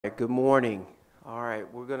Good morning. All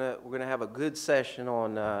right, we're gonna have a good session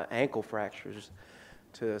on ankle fractures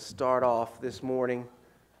to start off this morning.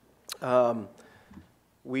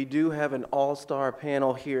 We do have an all-star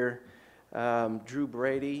panel here. Drew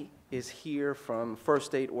Brady is here from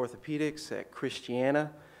First Aid Orthopaedics at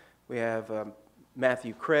Christiana. We have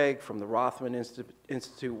Matthew Craig from the Rothman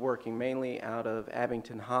Institute working mainly out of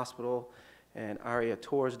Abington Hospital, and Aria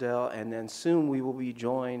Torsdale, and then soon we will be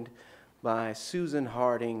joined by Susan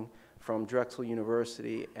Harding from Drexel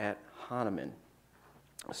University at Hahnemann.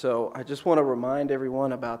 So I just want to remind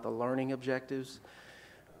everyone about the learning objectives.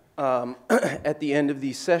 At the end of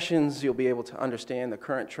these sessions, you'll be able to understand the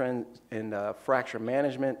current trend in fracture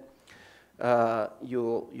management.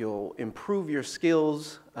 You'll improve your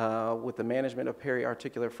skills with the management of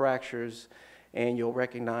periarticular fractures, and you'll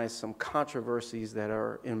recognize some controversies that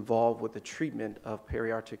are involved with the treatment of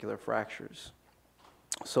periarticular fractures.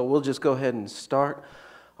 So we'll just go ahead and start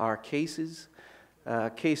our cases.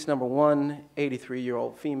 Case number 1,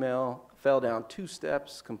 83-year-old female, fell down 2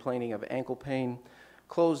 steps, complaining of ankle pain,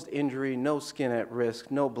 closed injury, no skin at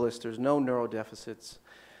risk, no blisters, no neurodeficits.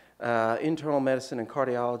 Internal medicine and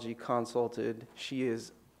cardiology consulted. She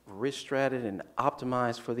is wrist-stratted and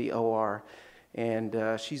optimized for the OR,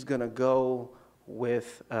 and she's going to go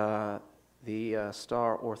with the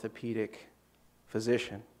star orthopedic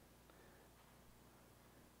physician.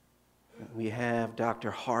 We have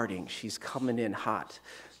Dr. Harding. She's coming in hot.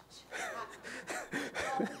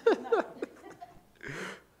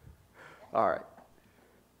 All right.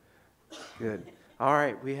 Good. All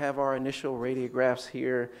right, we have our initial radiographs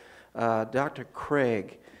here. Dr.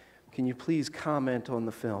 Craig, can you please comment on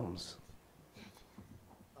the films?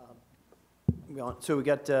 So we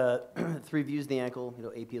got 3 views of the ankle,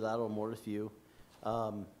 AP lateral mortise view.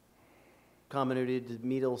 Continuity to the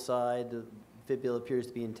medial side, the fibula appears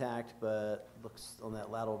to be intact, but looks on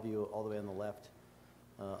that lateral view all the way on the left,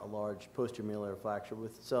 a large posterior fracture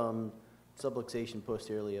with some subluxation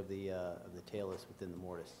posteriorly of the talus within the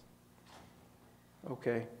mortise.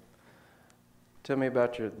 Okay. Tell me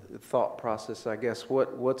about your thought process, I guess.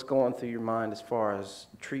 What's going through your mind as far as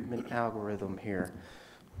treatment algorithm here?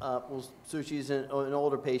 Well, so she's an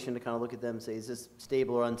older patient, to kind of look at them and say, is this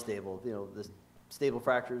stable or unstable? The stable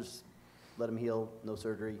fractures, let them heal, no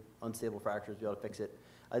surgery. Unstable fractures, we ought to fix it.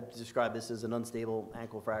 I describe this as an unstable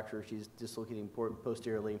ankle fracture. She's dislocating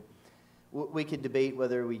posteriorly. We could debate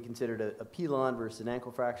whether we considered a pilon versus an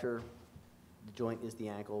ankle fracture. The joint is the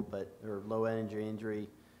ankle, but her low energy injury,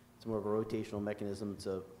 it's more of a rotational mechanism. It's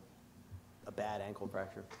a bad ankle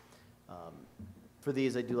fracture. For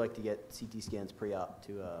these, I do like to get CT scans pre-op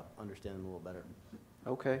to understand them a little better.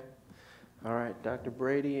 Okay. All right, Dr.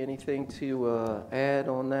 Brady, anything to add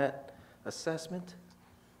on that assessment?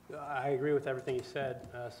 I agree with everything you said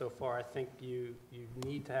so far. I think you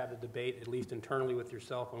need to have the debate, at least internally with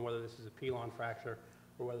yourself, on whether this is a pilon fracture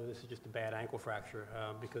or whether this is just a bad ankle fracture.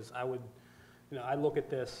 Because I would, I look at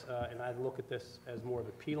this and I look at this as more of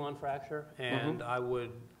a pilon fracture, and I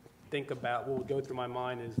would think about what would go through my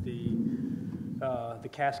mind is the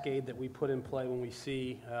cascade that we put in play when we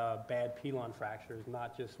see bad pilon fractures,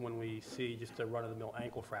 not just when we see just a run-of-the-mill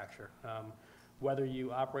ankle fracture. Whether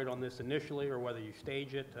you operate on this initially or whether you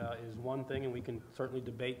stage it is one thing, and we can certainly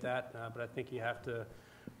debate that, but I think you have to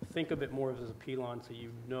think of it more as a pilon so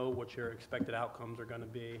you know what your expected outcomes are going to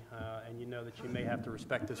be, and you know that you may have to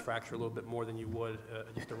respect this fracture a little bit more than you would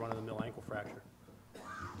just a run-of-the-mill ankle fracture.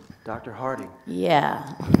 Dr. Harding.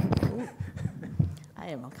 Yeah. I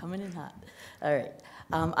am coming in hot. All right.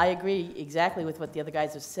 I agree exactly with what the other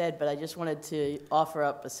guys have said, but I just wanted to offer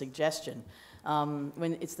up a suggestion.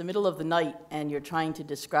 When it's the middle of the night and you're trying to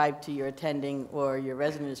describe to your attending or your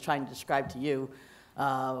resident is trying to describe to you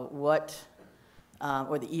or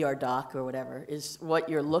the ER doc or whatever, is what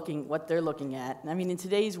they're looking at. I mean, in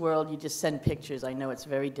today's world, you just send pictures. I know it's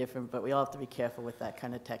very different, but we all have to be careful with that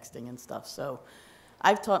kind of texting and stuff. So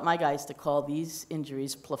I've taught my guys to call these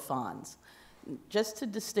injuries plafons, just to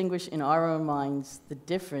distinguish in our own minds the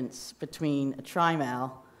difference between a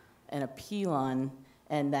trimal and a pilon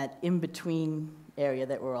and that in-between area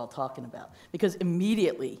that we're all talking about. Because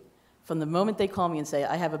immediately, from the moment they call me and say,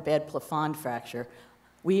 I have a bad plafond fracture,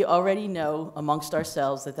 we already know amongst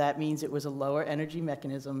ourselves that that means it was a lower energy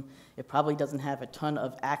mechanism. It probably doesn't have a ton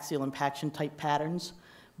of axial impaction type patterns,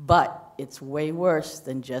 but it's way worse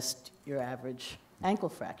than just your average ankle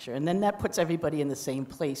fracture. And then that puts everybody in the same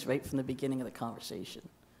place right from the beginning of the conversation.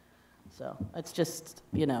 So it's just,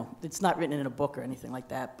 it's not written in a book or anything like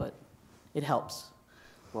that, but it helps.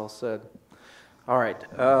 Well said. All right.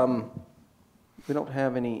 We don't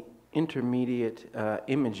have any intermediate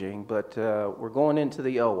imaging, but we're going into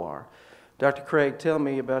the OR. Dr. Craig, tell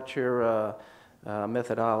me about your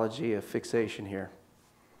methodology of fixation here.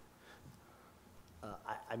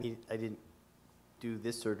 I mean, I didn't do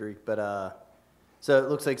this surgery, but so it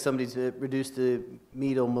looks like somebody's reduced the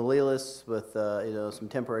medial malleolus with some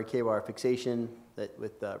temporary K-wire fixation that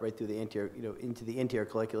with right through the anterior, into the anterior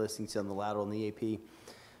colliculus. You can see on the lateral and the AP,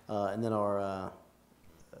 and then our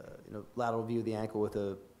lateral view of the ankle with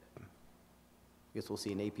I guess we'll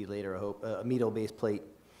see an AP later. I hope a medial base plate,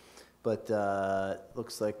 but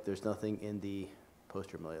looks like there's nothing in the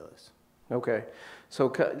posterior malleolus. Okay,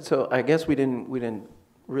 so I guess we didn't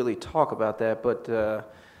really talk about that,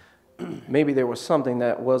 but maybe there was something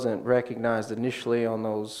that wasn't recognized initially on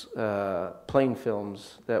those plane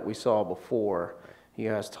films that we saw before. You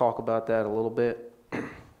guys talk about that a little bit?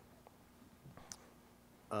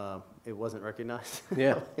 It wasn't recognized.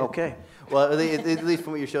 Yeah. Okay. Well, at least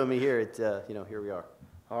from what you're showing me here, it's here we are.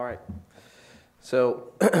 All right.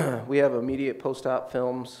 So we have immediate post-op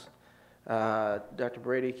films. Dr.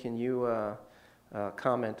 Brady, can you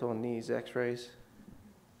comment on these X-rays?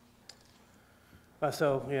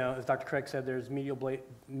 So, as Dr. Craig said, there's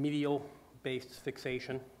medial-based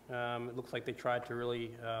fixation. It looks like they tried to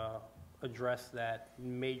really address that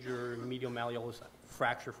major medial malleolus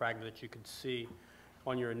fracture fragment that you could see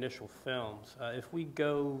on your initial films. If we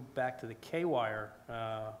go back to the K-wire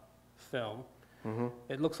film,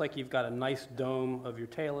 it looks like you've got a nice dome of your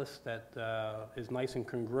talus that is nice and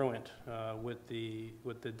congruent with the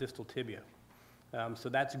distal tibia. So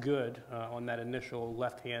that's good on that initial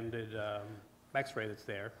left-handed X-ray that's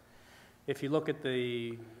there. If you look at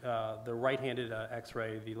the right-handed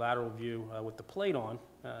X-ray, the lateral view with the plate on,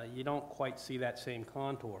 you don't quite see that same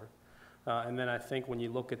contour. And then I think when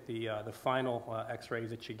you look at the final X-rays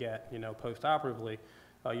that you get, post-operatively,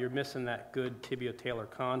 you're missing that good tibio-talar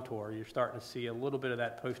contour. You're starting to see a little bit of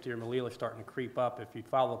that posterior malleolus starting to creep up. If you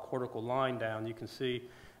follow a cortical line down, you can see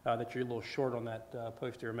that you're a little short on that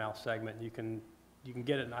posterior mal segment. You can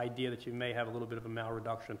get an idea that you may have a little bit of a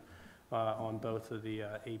malreduction on both of the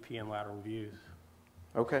AP and lateral views.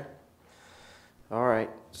 Okay. All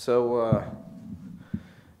right. So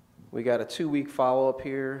we got a 2-week follow-up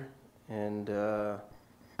here, and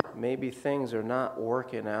maybe things are not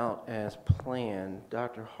working out as planned.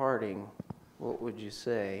 Dr. Harding, what would you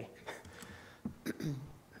say?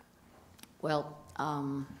 Well,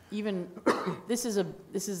 even this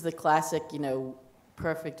is the classic,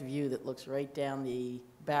 perfect view that looks right down the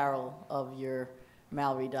barrel of your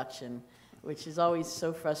malreduction, which is always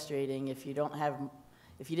so frustrating if you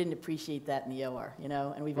didn't appreciate that in the OR,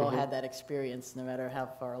 and we've all had that experience. No matter how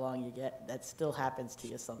far along you get, that still happens to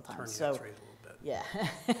you sometimes. Turn the X-rays a little bit. Yeah.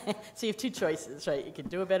 So you have 2 choices, right? You can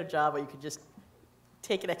do a better job, or you could just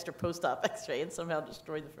take an extra post-op X-ray and somehow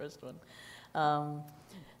destroy the first one.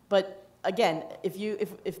 But again,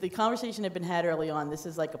 if the conversation had been had early on, this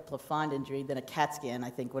is like a plafond injury, then a CAT scan, I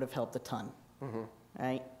think, would have helped a ton,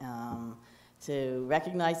 right? To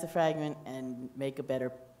recognize the fragment and make a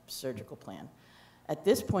better surgical plan. At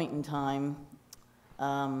this point in time,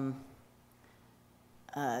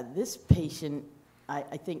 this patient,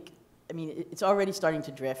 I think, it's already starting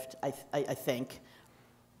to drift, I think.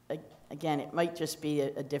 Again, it might just be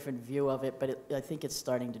a different view of it, but I think it's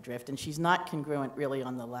starting to drift. And she's not congruent really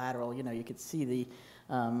on the lateral. You could see the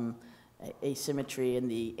asymmetry in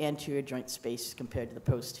the anterior joint space compared to the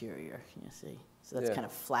posterior, see. So that's kind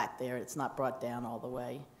of flat there. It's not brought down all the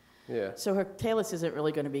way. Yeah. So her talus isn't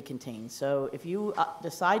really going to be contained. So if you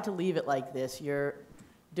decide to leave it like this, you're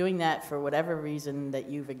doing that for whatever reason that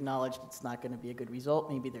you've acknowledged it's not going to be a good result.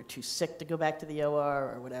 Maybe they're too sick to go back to the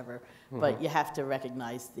OR or whatever. But you have to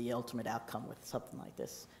recognize the ultimate outcome with something like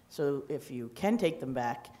this. So if you can take them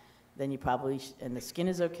back, then you probably, and the skin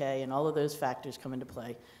is okay, and all of those factors come into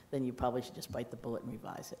play, then you probably should just bite the bullet and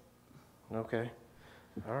revise it. Okay.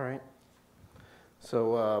 All right.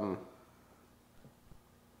 So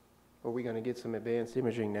are we going to get some advanced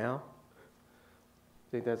imaging now?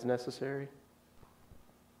 Think that's necessary?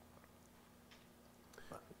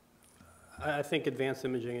 I think advanced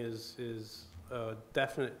imaging is a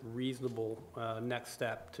definite reasonable next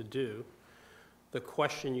step to do. The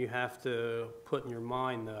question you have to put in your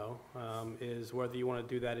mind, though, is whether you want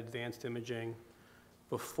to do that advanced imaging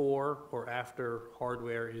before or after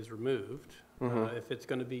hardware is removed. If it's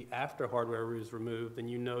going to be after hardware is removed, then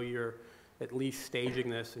you're at least staging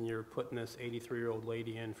this and you're putting this 83-year-old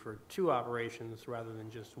lady in for 2 operations rather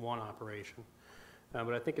than just 1 operation.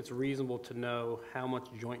 But I think it's reasonable to know how much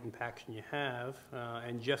joint impaction you have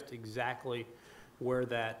and just exactly where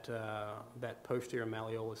that posterior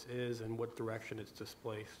malleolus is and what direction it's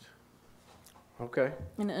displaced. Okay.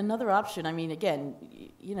 And another option, again,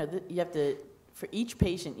 you have to for each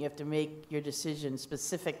patient, you have to make your decision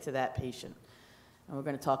specific to that patient. And we're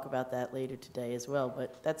going to talk about that later today as well.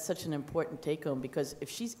 But that's such an important take-home, because if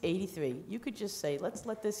she's 83, you could just say, let's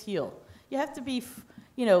let this heal. You have to be,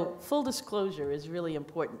 you know, full disclosure is really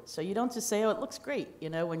important. So you don't just say, oh, it looks great, you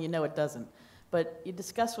know, when you know it doesn't. But you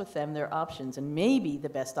discuss with them their options, and maybe the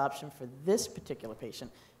best option for this particular patient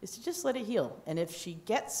is to just let it heal. And if she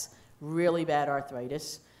gets really bad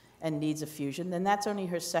arthritis and needs a fusion, then that's only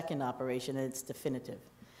her second operation, and it's definitive.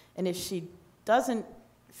 And if she doesn't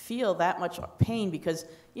feel that much pain, because,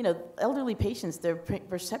 you know, elderly patients, their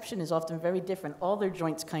perception is often very different. All their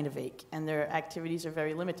joints kind of ache, and their activities are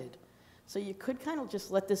very limited. So you could kind of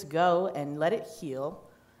just let this go and let it heal,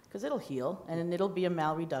 because it'll heal, and then it'll be a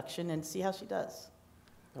malreduction, and see how she does.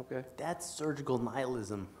 Okay. That's surgical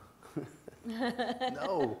nihilism.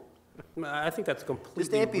 No. I think that's completely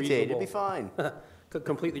Just amputate, it'll be reasonable. fine.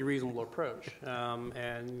 Completely reasonable approach.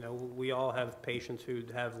 And, you know, we all have patients who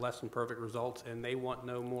have less than perfect results, and they want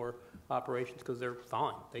no more operations because they're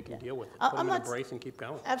fine. They can Yeah. deal with it. I'm Put them in a not- brace and keep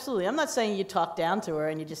going. Absolutely. I'm not saying you talk down to her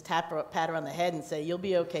and you just pat her on the head and say, you'll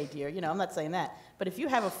be okay, dear. You know, I'm not saying that. But if you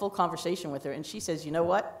have a full conversation with her and she says, you know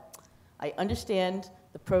what? I understand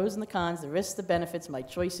the pros and the cons, the risks, the benefits. My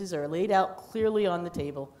choices are laid out clearly on the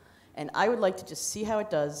table. And I would like to just see how it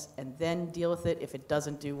does and then deal with it if it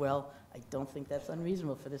doesn't do well. I don't think that's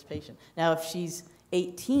unreasonable for this patient. Now, if she's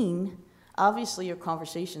 18, obviously your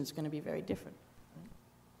conversation is going to be very different.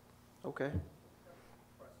 Okay.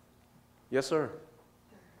 Yes, sir.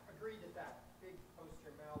 Agreed that that big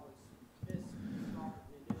posterior mal was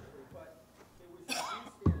misnominated initially, but it was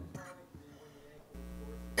reduced anatomically when the ankle was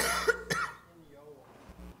forced in the OR.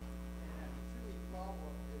 And at the 2-week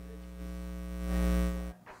follow-up visit,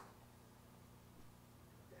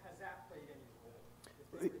 has that played any role? If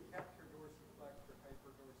they would have kept her dorsiflex or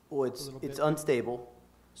hyperdorsiflex? Well, it's unstable,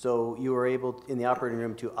 so you were able, in the operating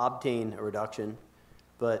room, to obtain a reduction,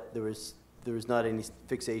 but there was not any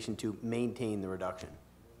fixation to maintain the reduction.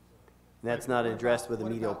 And that's not addressed with a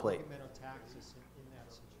medial plate. What about ligamentotaxis in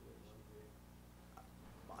that situation?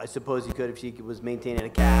 I suppose you could if she was maintaining a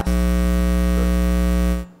cast.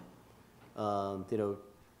 You know,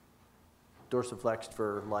 dorsiflexed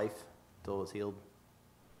for life until it was healed.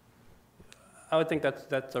 I would think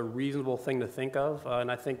that's a reasonable thing to think of,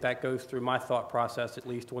 and I think that goes through my thought process, at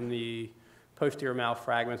least when the posterior mal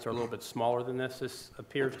fragments are a little bit smaller than this. This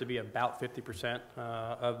appears to be about 50%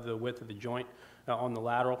 of the width of the joint on the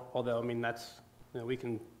lateral, although, I mean, that's, you know, we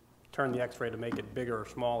can turn the x-ray to make it bigger or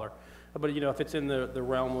smaller. But, you know, if it's in the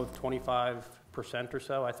realm of 25% or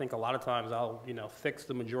so, I think a lot of times I'll, you know, fix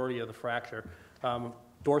the majority of the fracture,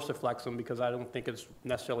 dorsiflex them, because I don't think it's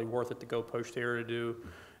necessarily worth it to go posterior to do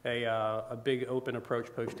a big open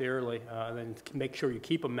approach posteriorly, and then make sure you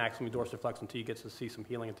keep them maximally dorsiflexed until you get to see some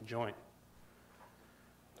healing at the joint.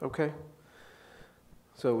 Okay.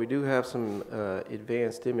 So we do have some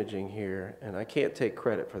advanced imaging here, and I can't take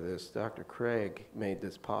credit for this. Dr. Craig made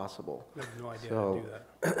this possible. I have no idea So, how to do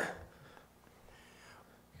that.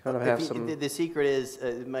 Kind of have some. The secret is,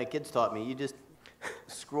 my kids taught me, you just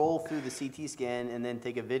scroll through the CT scan and then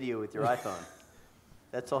take a video with your iPhone.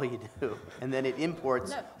 That's all you do. And then it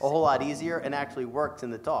imports a whole lot easier and actually works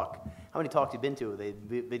in the talk. How many talks you've been to? The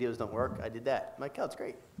videos don't work? I did that. I'm like, oh, it's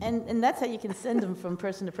great. And that's how you can send them from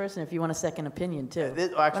person to person if you want a second opinion, too.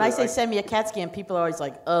 Actually, when I say send me a CAT scan, people are always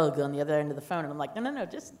like, ugh, on the other end of the phone. And I'm like, no,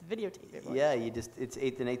 just videotape it. Yeah, it's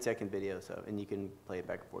 8-second video, so, and you can play it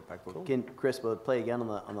back and forth, Cool. Can Chris, will it play again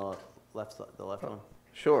on the left side, the left one?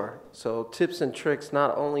 Sure. So tips and tricks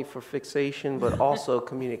not only for fixation but also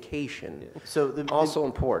communication. So Also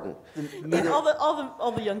important. And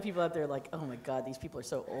all the young people out there are like, oh my God, these people are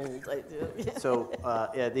so old. So,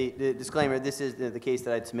 yeah, the disclaimer, this is the case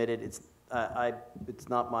that I'd submitted. It's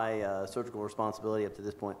not my surgical responsibility up to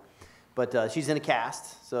this point. But she's in a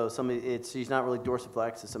cast, so she's not really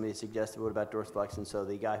dorsiflex, so somebody suggested what about dorsiflex, and so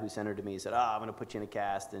the guy who sent her to me said, I'm going to put you in a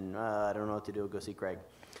cast, and I don't know what to do, go see Craig.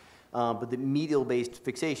 But the medial-based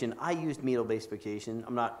fixation, I used medial-based fixation.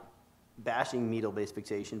 I'm not bashing medial-based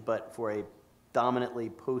fixation, but for a dominantly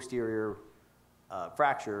posterior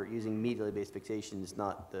fracture, using medially based fixation is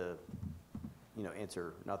not the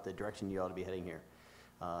answer, not the direction you ought to be heading here.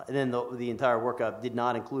 And then the entire workup did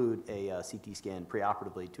not include a CT scan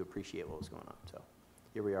preoperatively to appreciate what was going on. So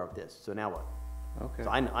here we are with this. So now what? Okay. So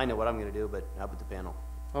I know what I'm going to do, but how about the panel?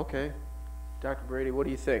 Okay. Dr. Brady, what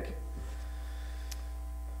do you think?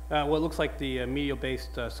 Well, it looks like the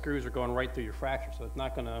medial-based screws are going right through your fracture, so it's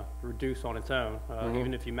not going to reduce on its own,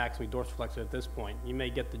 even if you maximally dorsiflex it at this point. You may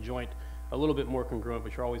get the joint a little bit more congruent,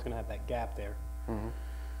 but you're always going to have that gap there.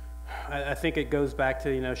 I think it goes back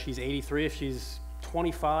to, she's 83. If she's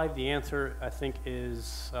 25, the answer, I think,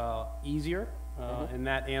 is easier. And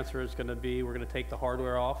that answer is going to be, we're going to take the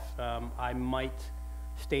hardware off. I might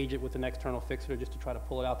stage it with an external fixator just to try to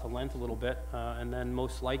pull it out to length a little bit, and then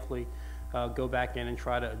most likely go back in and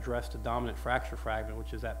try to address the dominant fracture fragment,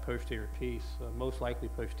 which is that posterior piece, most likely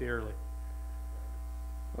posteriorly.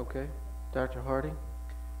 Okay. Dr. Harding?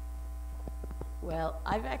 Well,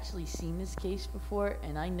 I've actually seen this case before,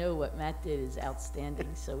 and I know what Matt did is outstanding,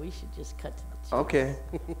 so we should just cut to the chase. Okay.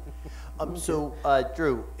 So,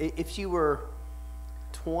 Drew, if she were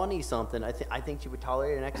 20-something, I think she would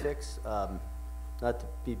tolerate an X-Fix. Not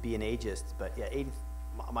to be an ageist, but yeah,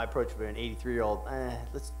 my approach for an 83-year-old,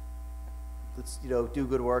 let's do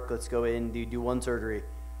good work. Let's go in, do one surgery.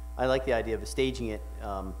 I like the idea of staging it.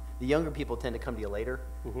 The younger people tend to come to you later.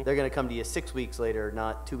 They're going to come to you 6 weeks later,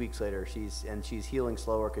 not 2 weeks later. She's healing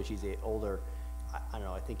slower because she's older. I don't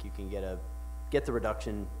know. I think you can get the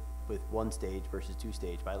reduction with one stage versus 2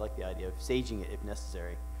 stage. But I like the idea of staging it if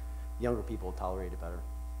necessary. Younger people tolerate it better.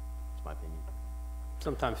 That's my opinion.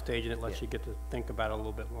 Sometimes staging it lets you get to think about it a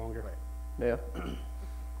little bit longer. Yeah.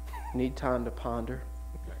 Need time to ponder.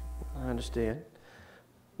 I understand.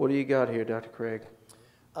 What do you got here, Dr. Craig?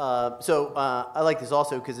 I like this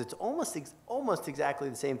also because it's almost exactly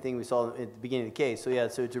the same thing we saw at the beginning of the case. So yeah,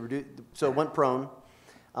 so it went prone,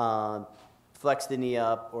 flex the knee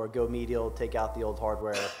up or go medial, take out the old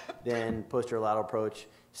hardware, then posterior lateral approach,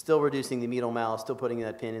 still reducing the medial mal, still putting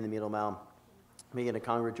that pin in the medial mal, making a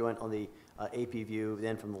congruent joint on the AP view,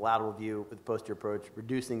 then from the lateral view with the posterior approach,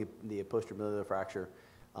 reducing the posterior malleolar fracture,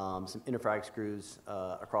 some interfrag screws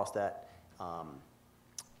across that.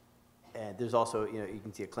 And there's also, you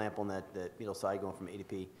can see a clamp on that medial side going from A to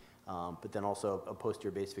P, but then also a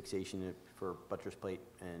posterior base fixation for buttress plate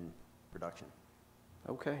and reduction.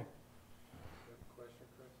 Okay. Question,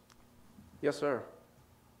 Chris? Yes, sir.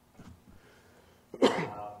 The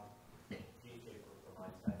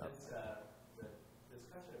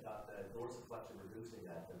discussion about the dorsiflexion reducing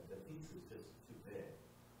that, the piece is just too big.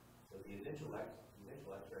 So the initial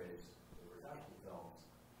x-rays, the reduction films,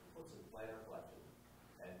 put some plantar flexion.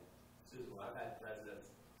 And Susan, when I've had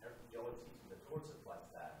residents, you always teach them to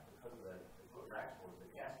dorsiflex that because of the foot rack force,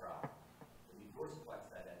 the gas drop. When you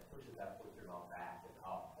dorsiflex that, it pushes that posterior mal back and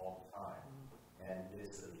up all the time. And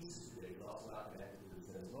it's the piece is too big. It's also not connected to the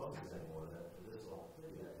syndesmosis anymore. This whole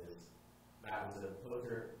thing is, that was a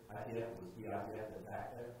posterior idea, was the idea in the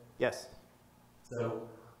back there. Yes. So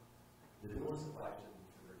the dorsiflexion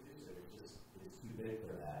to reduce it, it's too big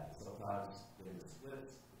for that. Sometimes in the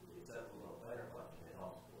splits, except a little plantar flexion, it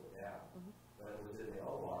helps pull it down. But within the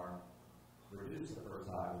O-arm, reduce the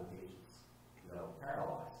first time the patient's,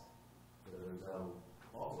 paralyzed. So there's no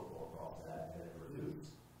muscle pull across that, and it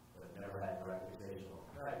reduced, but it never had direct fixation on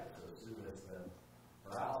the fracture. So as soon as the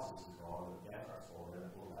paralysis is gone, the gas starts falling, then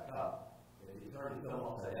it pulls back up. If you turn the film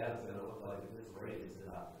upside down, it's going to look like this radius is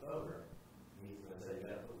not the motor. He's going to say you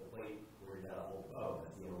got to put the plate where you got to hold the bow.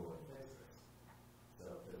 That's the only way to fix this. So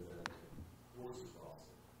there's a forces across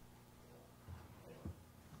it.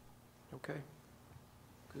 Okay.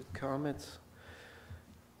 Good comments.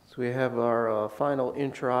 So we have our final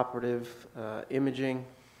intraoperative imaging.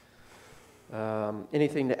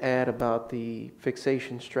 Anything to add about the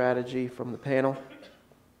fixation strategy from the panel?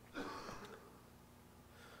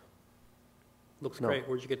 Looks No. great.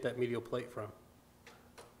 Where'd you get that medial plate from?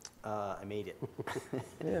 I made it.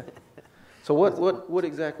 Yeah. So what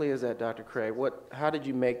exactly is that, Dr. Craig? How did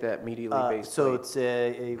you make that medially based So plate? it's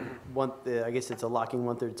I guess it's a locking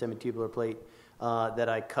 1/3 semitubular plate that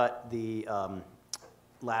I cut the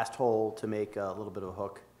last hole to make a little bit of a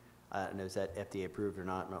hook. I don't know, is that FDA approved or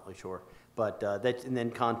not? I'm not really sure. But and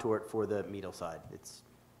then contour it for the medial side. It's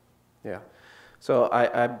Yeah. So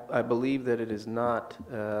I believe that it is not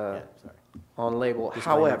sorry. on label. Just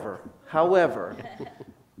However,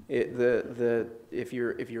 if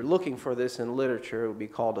you're looking for this in literature, it would be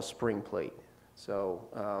called a spring plate.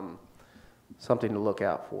 So something to look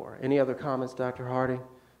out for. Any other comments, Dr. Harding?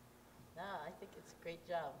 No, I think it's a great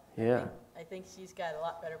job. Yeah. I think she's got a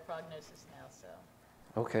lot better prognosis now, so.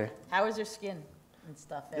 Okay. How is her skin and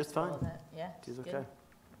stuff Just after all fine. of that? Yeah? She's good? okay.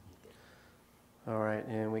 All right,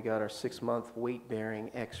 and we got our 6-month weight-bearing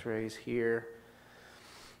x-rays here.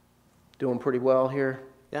 Doing pretty well here?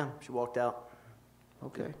 Yeah, she walked out.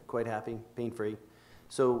 Okay. Quite happy, pain-free.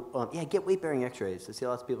 So, get weight-bearing x-rays. I see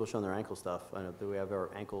lots of people showing their ankle stuff. I know that we have our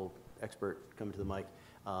ankle expert coming to the mic.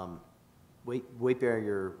 Weight-bearing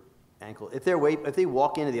your ankle. If they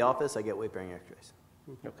walk into the office, I get weight-bearing x-rays.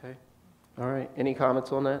 Okay. All right, any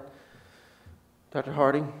comments on that? Dr.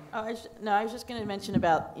 Harding? Oh, I was just going to mention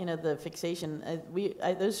about, the fixation.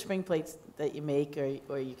 Those spring plates that you make,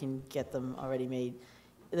 or you can get them already made,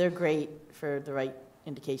 they're great for the right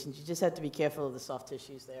indications. You just have to be careful of the soft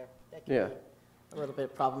tissues there. That can be a little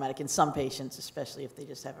bit problematic in some patients, especially if they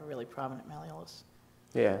just have a really prominent malleolus.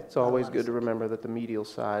 Yeah, it's always good to remember that the medial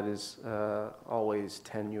side is always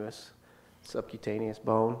tenuous, subcutaneous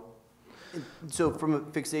bone. So from a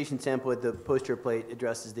fixation standpoint, the posterior plate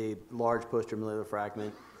addresses the large posterior malleolar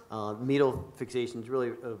fragment. Medial fixation is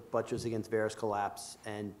really a buttress against varus collapse,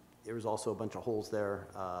 and there was also a bunch of holes there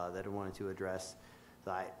that I wanted to address.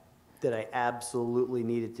 That I absolutely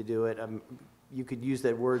needed to do it. You could use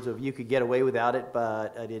that words of you could get away without it,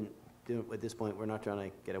 but I didn't do it at this point. We're not trying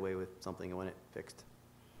to get away with something. I want it fixed.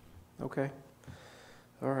 Okay.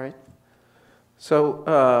 All right. So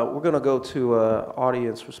we're going to go to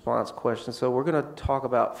audience response questions. So we're going to talk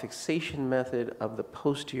about fixation method of the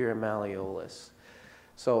posterior malleolus.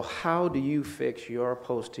 So how do you fix your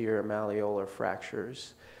posterior malleolar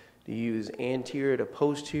fractures? Do you use anterior to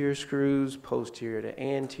posterior screws, posterior to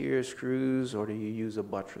anterior screws, or do you use a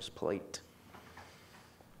buttress plate?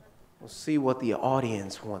 We'll see what the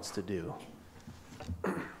audience wants to do.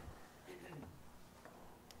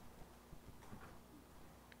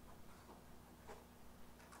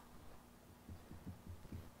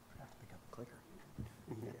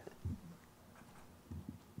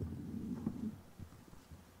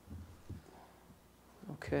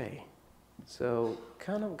 Okay, so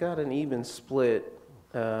kind of got an even split,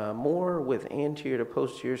 more with anterior to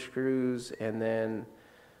posterior screws, and then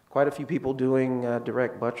quite a few people doing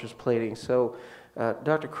direct buttress plating. So,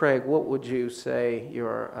 Dr. Craig, what would you say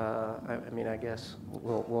your, I guess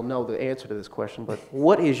we'll know the answer to this question, but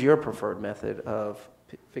what is your preferred method of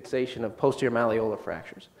fixation of posterior malleolar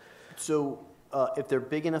fractures? So if they're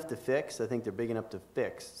big enough to fix, I think they're big enough to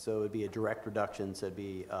fix. So it'd be a direct reduction, so it'd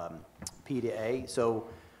be P to A. So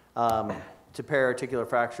to periarticular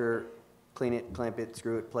fracture, clean it, clamp it,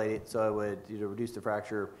 screw it, plate it. So I would reduce the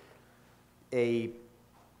fracture, a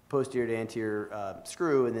posterior to anterior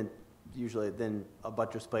screw, and then usually then a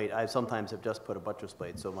buttress plate. I sometimes have just put a buttress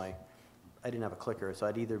plate, so I didn't have a clicker, so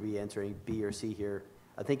I'd either be answering B or C here.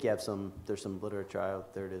 I think you have there's some literature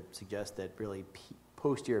out there to suggest that really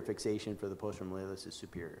posterior fixation for the posterior malleolus is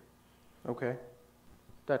superior. Okay.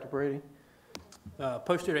 Dr. Brady?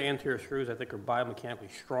 Posterior to anterior screws, I think, are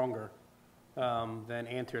biomechanically stronger than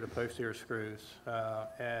anterior to posterior screws.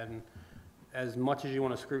 And as much as you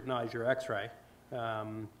want to scrutinize your x-ray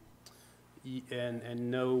and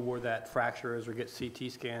know where that fracture is or get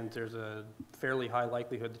CT scans, there's a fairly high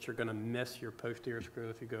likelihood that you're going to miss your posterior screw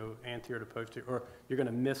if you go anterior to posterior, or you're going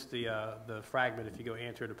to miss the fragment if you go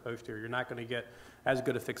anterior to posterior. You're not going to get as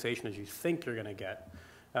good a fixation as you think you're going to get.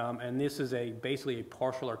 And this is basically a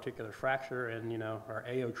partial articular fracture, and our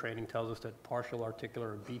AO training tells us that partial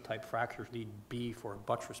articular B-type fractures need B for a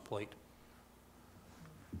buttress plate.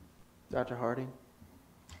 Dr. Harding?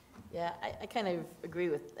 Yeah, I kind of agree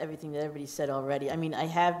with everything that everybody said already. I mean, I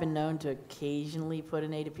have been known to occasionally put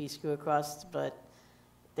an A to P screw across, but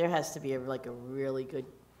there has to be a really good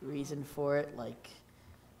reason for it, like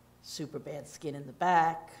super bad skin in the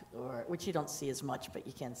back, or which you don't see as much, but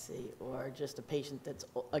you can see, or just a patient that's,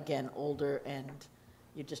 again, older and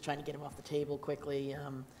you're just trying to get him off the table quickly.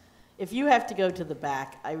 If you have to go to the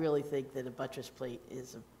back, I really think that a buttress plate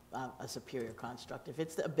is a superior construct. If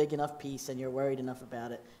it's a big enough piece and you're worried enough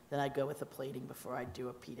about it, then I'd go with a plating before I do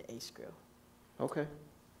a P to A screw. Okay.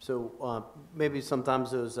 So maybe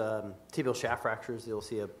sometimes those tibial shaft fractures, you'll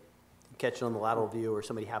see a catch it on the lateral view, or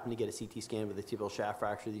somebody happened to get a CT scan with a tibial shaft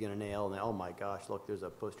fracture you're going to nail, and oh my gosh, look, there's a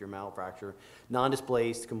posterior malleolar fracture.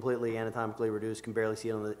 Non-displaced, completely anatomically reduced, can barely see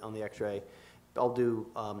it on the x-ray. I'll do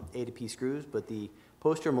A to P screws, but the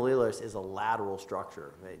posterior malleolus is a lateral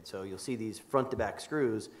structure, right? So you'll see these front to back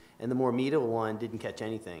screws, and the more medial one didn't catch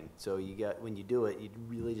anything. So when you do it, you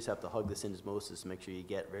really just have to hug the syndesmosis to make sure you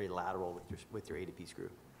get very lateral with your A to P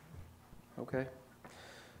screw. Okay.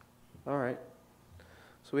 All right.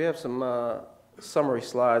 So we have some summary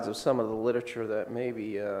slides of some of the literature that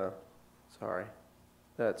maybe, that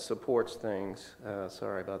supports things.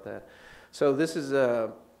 Sorry about that. So this is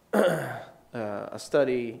a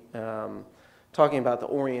study talking about the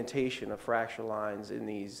orientation of fracture lines in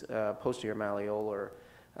these posterior malleolar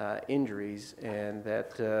injuries, and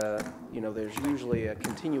that there's usually a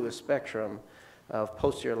continuous spectrum of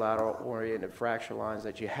posterior lateral oriented fracture lines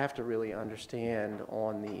that you have to really understand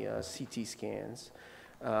on the CT scans.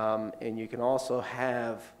 And you can also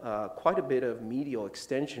have quite a bit of medial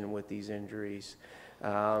extension with these injuries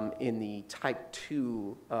in the type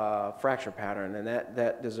 2 fracture pattern, and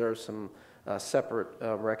that deserves some separate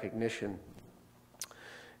recognition.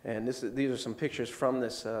 And these are some pictures from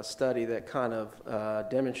this study that kind of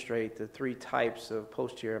demonstrate the 3 types of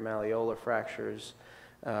posterior malleolar fractures.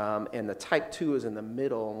 And the type 2 is in the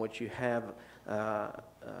middle, in which you have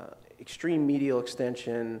extreme medial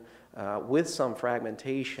extension with some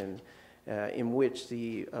fragmentation, in which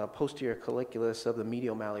the posterior colliculus of the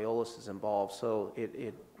medial malleolus is involved. So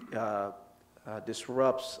it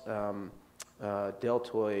disrupts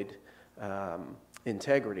deltoid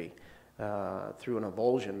integrity through an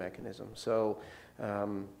avulsion mechanism. So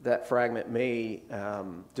that fragment may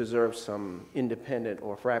deserve some independent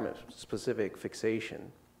or fragment-specific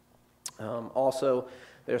fixation. Also,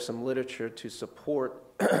 there's some literature to support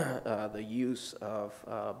the use of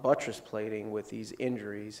buttress plating with these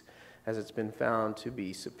injuries, as it's been found to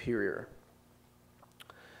be superior.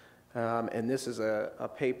 And this is a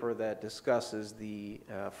paper that discusses the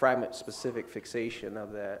fragment-specific fixation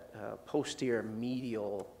of that posterior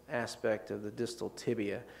medial aspect of the distal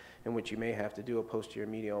tibia, in which you may have to do a posterior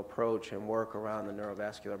medial approach and work around the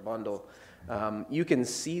neurovascular bundle. You can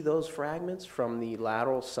see those fragments from the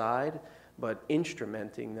lateral side, but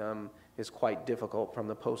instrumenting them is quite difficult from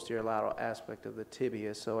the posterior lateral aspect of the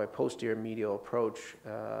tibia, so a posterior medial approach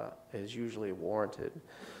is usually warranted.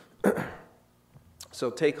 So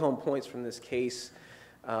take-home points from this case: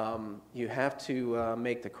 you have to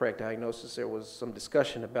make the correct diagnosis. There was some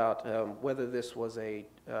discussion about whether this was a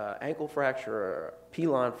ankle fracture or a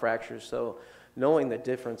pilon fracture, so knowing the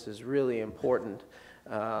difference is really important.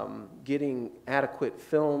 Getting adequate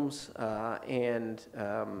films and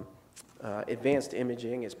advanced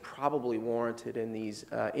imaging is probably warranted in these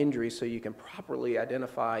injuries, so you can properly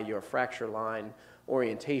identify your fracture line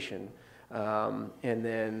orientation. And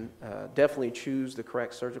then definitely choose the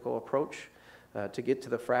correct surgical approach to get to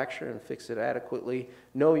the fracture and fix it adequately.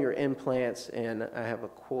 Know your implants, and I have a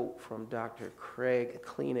quote from Dr. Craig: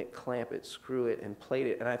 "Clean it, clamp it, screw it, and plate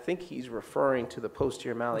it." And I think he's referring to the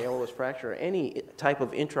posterior malleolus fracture, or any type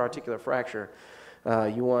of intra-articular fracture.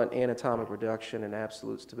 You want anatomic reduction and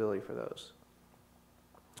absolute stability for those.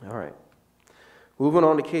 All right. Moving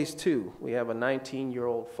on to case 2. We have a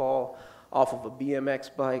 19-year-old fall off of a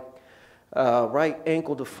BMX bike. Right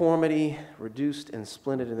ankle deformity, reduced and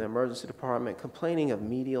splinted in the emergency department, complaining of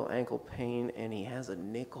medial ankle pain, and he has a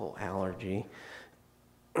nickel allergy.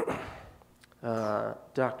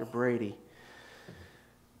 Dr. Brady.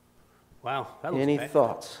 Wow, that looks Any bad.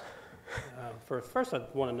 thoughts? First, I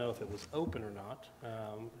want to know if it was open or not.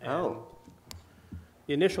 Oh.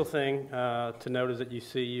 The initial thing to note is that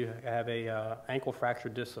you have a ankle fracture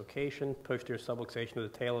dislocation, posterior subluxation of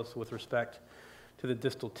the talus with respect to the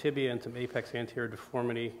distal tibia, and some apex anterior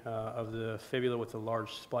deformity of the fibula with a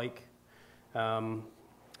large spike. And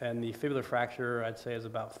the fibular fracture, I'd say, is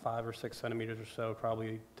about 5 or 6 centimeters or so,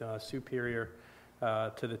 probably superior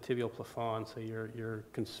to the tibial plafond, so you're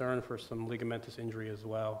concerned for some ligamentous injury as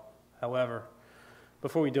well. However,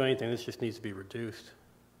 before we do anything, this just needs to be reduced.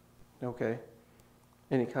 Okay.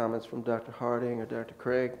 Any comments from Dr. Harding or Dr.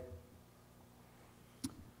 Craig?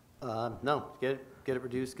 No, get it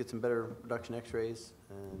reduced, get some better reduction x-rays,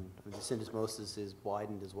 and the syndesmosis is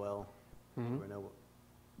widened as well.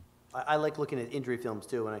 I like looking at injury films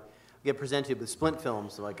too. When I get presented with splint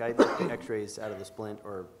films, so like I look at x-rays out of the splint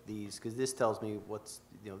or these, because this tells me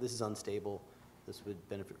this is unstable, this would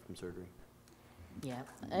benefit from surgery. Yeah,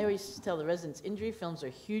 I always tell the residents, injury films are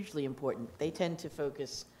hugely important. They tend to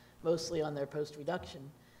focus mostly on their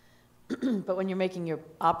post-reduction. But when you're making your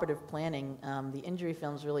operative planning, the injury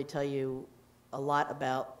films really tell you a lot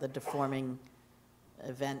about the deforming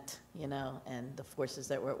event, and the forces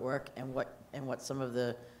that were at work, and what some of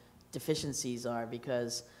the deficiencies are.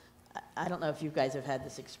 Because I don't know if you guys have had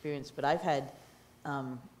this experience, but I've had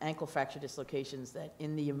ankle fracture dislocations that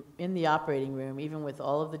in the operating room, even with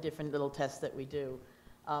all of the different little tests that we do,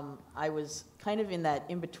 I was kind of in that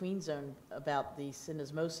in-between zone about the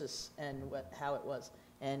syndesmosis and how it was.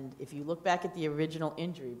 And if you look back at the original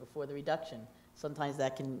injury before the reduction, sometimes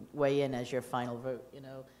that can weigh in as your final vote,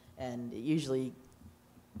 and it usually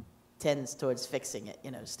tends towards fixing it,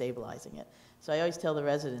 stabilizing it. So I always tell the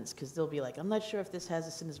residents, because they'll be like, I'm not sure if this has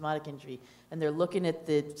a syndesmotic injury, and they're looking at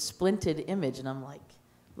the splinted image, and I'm like,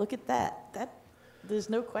 look at that. There's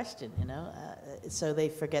no question, so they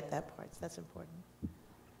forget that part. So that's important.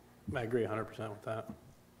 I agree 100% with that.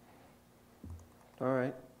 All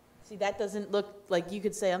right. See, that doesn't look like, you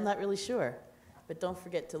could say, I'm not really sure, but don't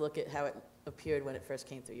forget to look at how it appeared when it first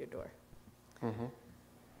came through your door. Mm-hmm.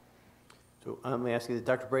 So let me ask you,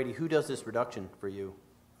 Dr. Brady, who does this reduction for you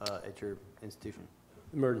at your institution?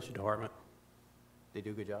 Emergency department. They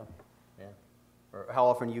do a good job? Yeah. Or how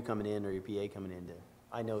often are you coming in, or your PA coming in?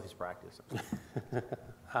 I know his practice.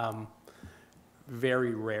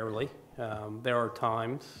 very rarely. There are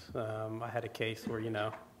times, I had a case where,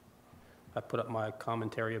 I put up my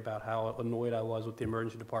commentary about how annoyed I was with the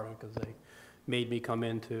emergency department because they made me come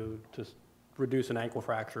in to reduce an ankle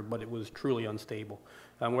fracture, but it was truly unstable.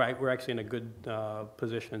 We're actually in a good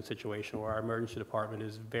position and situation where our emergency department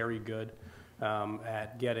is very good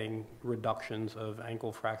at getting reductions of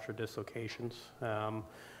ankle fracture dislocations.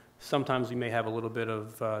 Sometimes we may have a little bit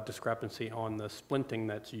of discrepancy on the splinting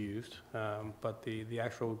that's used, but the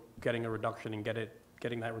actual getting a reduction and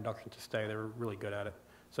getting that reduction to stay, they're really good at it.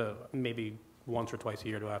 So maybe once or twice a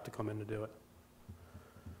year do I have to come in to do it.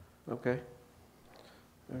 Okay.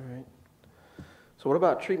 All right. So what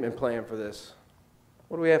about treatment plan for this?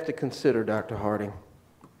 What do we have to consider, Dr. Harding?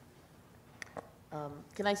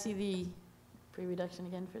 Can I see the pre-reduction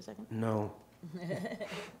again for a second? No.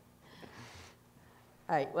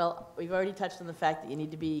 All right, well, we've already touched on the fact that you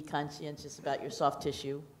need to be conscientious about your soft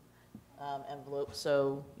tissue envelope.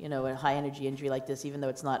 So, a high energy injury like this, even though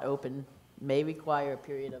it's not open, may require a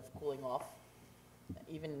period of cooling off,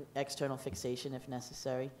 even external fixation if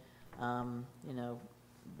necessary.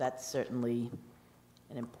 That's certainly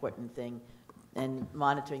an important thing. And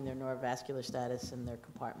monitoring their neurovascular status and their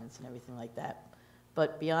compartments and everything like that.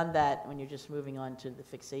 But beyond that, when you're just moving on to the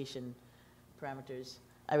fixation parameters,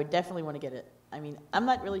 I would definitely want to get it. I mean, I'm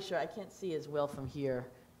not really sure. I can't see as well from here,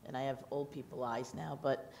 and I have old people eyes now.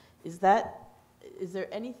 But is there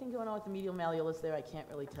anything going on with the medial malleolus there? I can't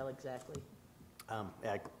really tell exactly.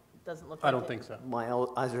 Yeah, It doesn't look. I don't think so. my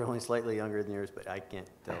eyes are only slightly younger than yours, but I can't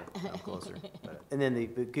tell. I'm closer. And then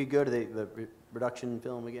could you go to the reduction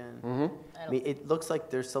film again? Mm-hmm. I mean, it looks like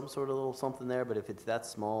there's some sort of little something there, but if it's that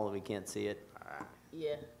small and we can't see it,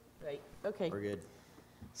 Yeah. Right. Okay. we're good.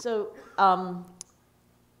 So,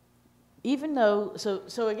 even though,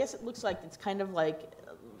 so I guess it looks like it's kind of like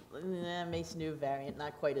Mason-Neuve variant,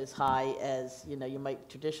 not quite as high as, you might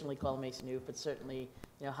traditionally call Mason-Neuve, but certainly,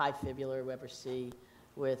 high fibular Weber C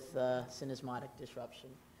with syndesmotic disruption.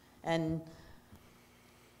 And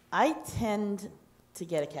I tend to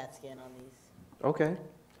get a CAT scan on these. Okay.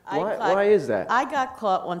 I caught- Why is that? I got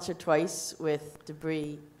caught once or twice with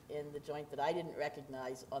debris in the joint that I didn't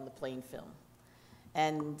recognize on the plain film.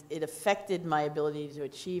 And it affected my ability to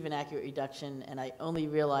achieve an accurate reduction, and I only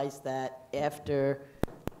realized that after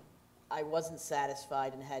I wasn't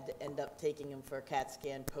satisfied and had to end up taking him for a CAT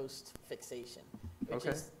scan post-fixation, which Okay.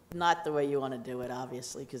 is not the way you want to do it,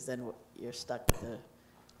 obviously, because then you're stuck with the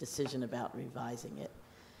decision about revising it.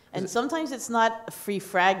 And sometimes it's not a free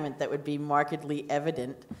fragment that would be markedly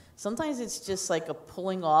evident. Sometimes it's just like a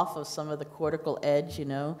pulling off of some of the cortical edge,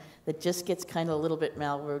 that just gets kind of a little bit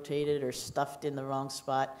malrotated or stuffed in the wrong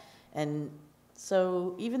spot. And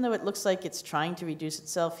so even though it looks like it's trying to reduce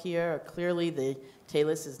itself here, clearly the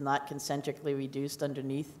talus is not concentrically reduced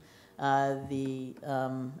underneath the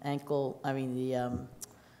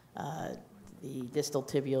distal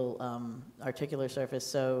tibial articular surface.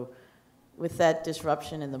 So with that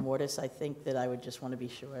disruption in the mortise, I think that I would just want to be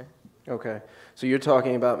sure. Okay. So you're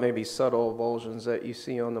talking about maybe subtle avulsions that you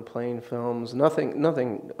see on the plain films.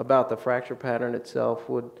 Nothing about the fracture pattern itself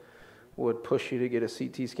would push you to get a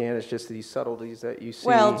CT scan. It's just these subtleties that you see.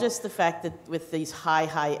 Well, just the fact that with these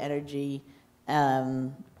high energy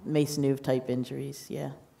Mason-Neuve type injuries,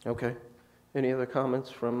 yeah. Okay. Any other comments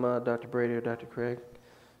from Dr. Brady or Dr. Craig?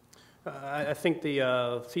 I think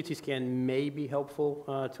the CT scan may be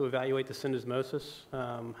helpful to evaluate the syndesmosis.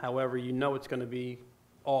 However, it's going to be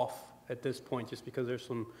off at this point just because there's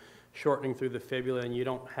some shortening through the fibula and you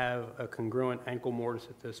don't have a congruent ankle mortise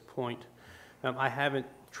at this point. I haven't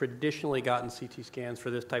traditionally gotten CT scans for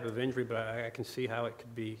this type of injury, but I can see how it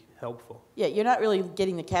could be helpful. Yeah, you're not really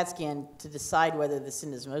getting the CAT scan to decide whether the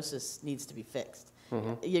syndesmosis needs to be fixed.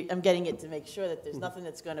 Mm-hmm. I'm getting it to make sure that there's nothing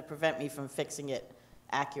that's going to prevent me from fixing it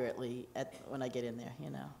accurately when I get in there,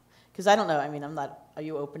 Because I don't know, are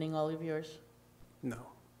you opening all of yours? No.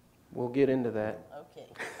 We'll get into that. Okay.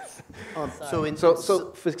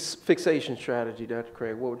 So Fixation strategy, Dr.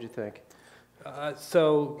 Craig, what would you think?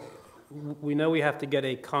 So we know we have to get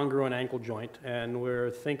a congruent ankle joint, and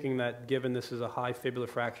we're thinking that given this is a high fibular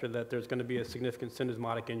fracture, that there's going to be a significant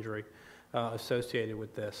syndesmotic injury associated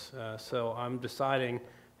with this. So I'm deciding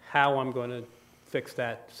how I'm going to fix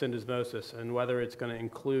that syndesmosis and whether it's going to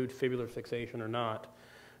include fibular fixation or not.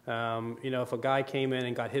 If a guy came in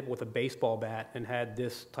and got hit with a baseball bat and had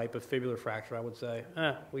this type of fibular fracture, I would say,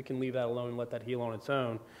 we can leave that alone and let that heal on its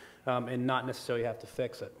own and not necessarily have to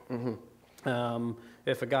fix it. Mm-hmm.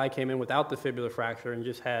 If a guy came in without the fibular fracture and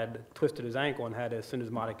just had twisted his ankle and had a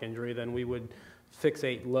syndesmotic injury, then we would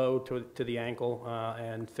fixate low to the ankle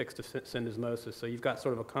and fix the syndesmosis. So you've got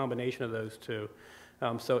sort of a combination of those two.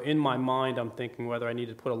 So in my mind, I'm thinking whether I need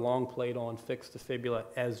to put a long plate on, fix the fibula,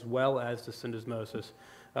 as well as the syndesmosis,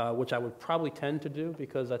 which I would probably tend to do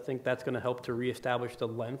because I think that's going to help to reestablish the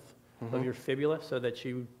length of your fibula so that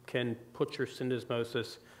you can put your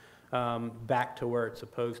syndesmosis back to where it's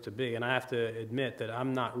supposed to be. And I have to admit that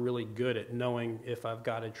I'm not really good at knowing if I've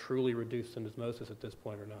got a truly reduced syndesmosis at this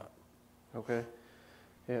point or not. Okay.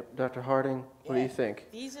 Yeah, Dr. Harding, what do you think?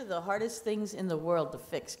 These are the hardest things in the world to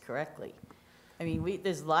fix correctly. I mean,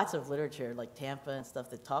 there's lots of literature like Tampa and stuff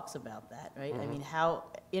that talks about that, right? I mean, how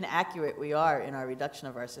inaccurate we are in our reduction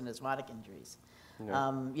of our syndesmotic injuries.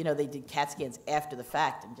 Yeah. You know, they did CAT scans after the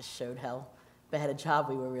fact and just showed how bad a job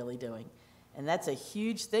we were really doing. And that's a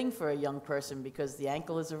huge thing for a young person because the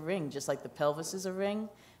ankle is a ring, just like the pelvis is a ring.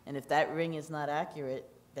 And if that ring is not accurate,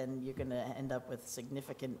 then you're going to end up with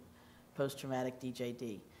significant post-traumatic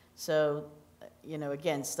DJD. So, you know,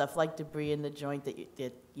 again, stuff like debris in the joint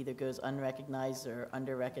that either goes unrecognized or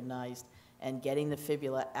under-recognized, and getting the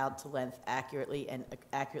fibula out to length accurately and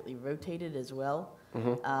accurately rotated as well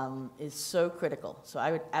is so critical. So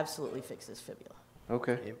I would absolutely fix this fibula.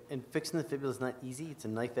 Okay. And fixing the fibula is not easy. It's a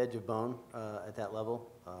knife edge of bone at that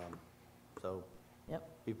level. So Yep.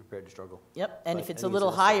 be prepared to struggle. Yep, and But if it's I a think little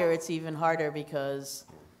it's necessary. higher, it's even harder because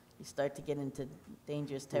you start to get into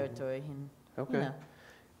dangerous territory. And, Okay. you know,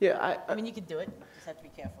 Yeah, I mean, you could do it, just have to be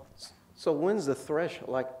careful. so when's the threshold?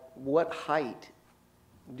 Like, what height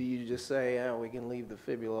do you just say, oh, we can leave the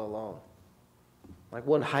fibula alone? Like,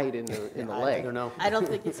 what height in the I leg? don't know. I don't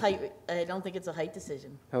think it's height. I don't think it's a height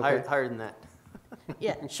decision. Okay. Higher than that.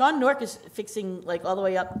 Yeah, Sean Nork is fixing like all the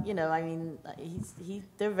way up. You know, I mean,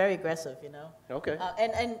 they're very aggressive. You know, Okay.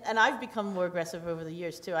 and I've become more aggressive over the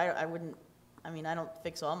years too. I wouldn't. I mean, I don't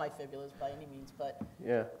fix all my fibulas by any means, but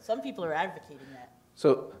Yeah. some people are advocating that.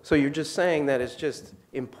 So you're just saying that it's just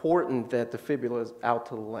important that the fibula is out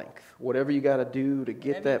to length. Whatever you got to do to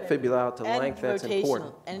get that fibula out to And length, that's rotational-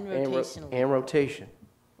 important. and ro- rotational. And rotation.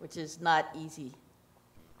 Which is not easy.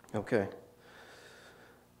 Okay.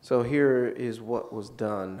 So here is what was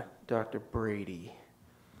done. Dr. Brady,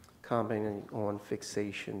 commenting on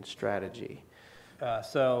fixation strategy.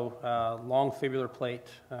 Long fibular plate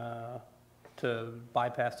to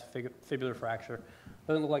bypass the fibular fracture.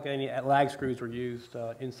 Doesn't look like any lag screws were used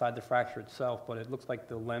inside the fracture itself, but it looks like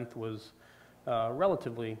the length was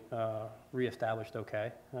relatively reestablished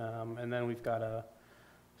okay. And then we've got a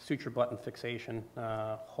suture button fixation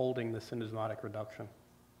holding the syndesmotic reduction.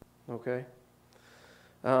 Okay.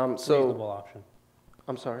 Reasonable option.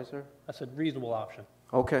 I'm sorry, sir? I said reasonable option.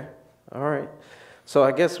 Okay, all right. So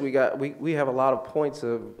I guess we have a lot of points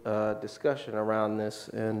of discussion around this,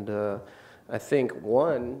 and I think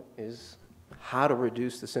one is how to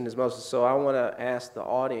reduce the syndesmosis. So I want to ask the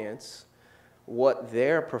audience what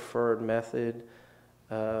their preferred method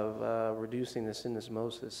of reducing the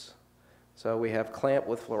syndesmosis. So we have clamp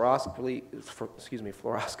with fluoroscopy,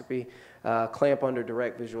 clamp under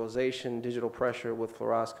direct visualization, digital pressure with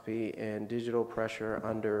fluoroscopy, and digital pressure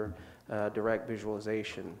under direct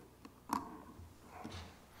visualization.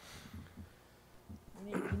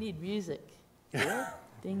 You need music.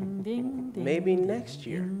 Ding, ding, ding. Maybe ding, next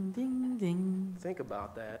year. Ding, ding, ding. Think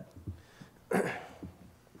about that.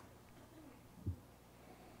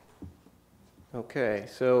 Okay,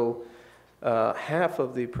 so half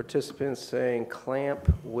of the participants saying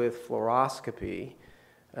clamp with fluoroscopy,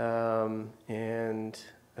 and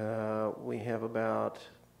we have about,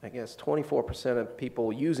 I guess, 24% of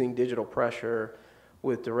people using digital pressure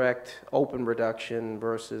with direct open reduction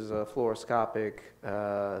versus a fluoroscopic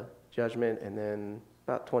judgment, and then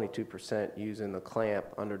about 22% using the clamp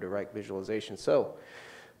under direct visualization. So,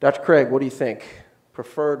 Dr. Craig, what do you think?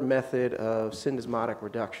 Preferred method of syndesmotic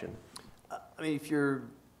reduction? I mean, if you're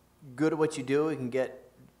good at what you do, you can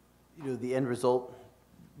get, the end result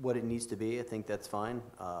what it needs to be. I think that's fine.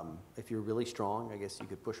 If you're really strong, I guess you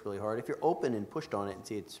could push really hard. If you're open and pushed on it and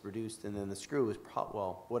see it's reduced, and then the screw is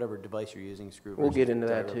whatever device you're using, screw. We'll versus get into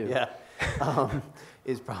that gyro, too. Yeah,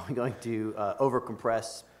 is probably going to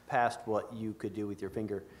overcompress past what you could do with your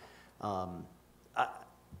finger. My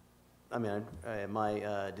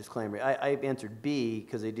disclaimer, I answered B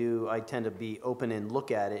because I tend to be open and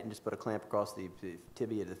look at it and just put a clamp across the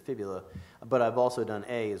tibia to the fibula. But I've also done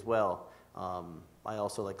A as well. I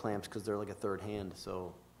also like clamps because they're like a third hand.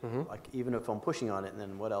 So like, even if I'm pushing on it,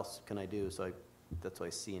 then what else can I do? So that's why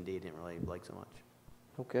C and D didn't really like so much.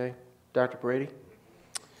 Okay. Dr. Brady?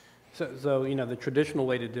 So the traditional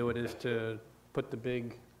way to do it is to put the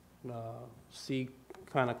big C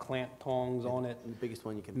kind of clamp tongs on it, The biggest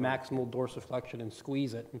one you can find. maximal dorsiflexion, and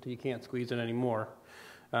squeeze it until you can't squeeze it anymore.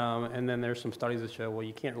 And then there's some studies that show, well,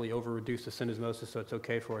 you can't really over-reduce the syndesmosis, so it's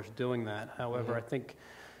okay for us doing that. However, I think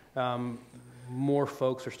more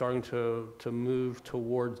folks are starting to move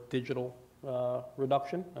towards digital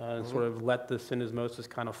reduction and sort of let the syndesmosis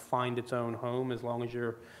kind of find its own home as long as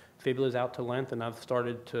your fibula is out to length, and I've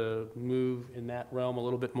started to move in that realm a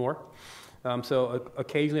little bit more. So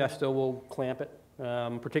occasionally I still will clamp it,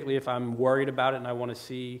 particularly if I'm worried about it and I want to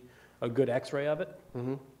see a good x-ray of it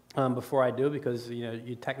before I do, because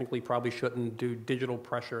you technically probably shouldn't do digital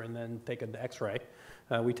pressure and then take an x-ray.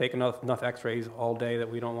 We take enough x-rays all day that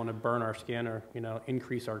we don't want to burn our skin or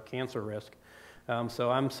increase our cancer risk.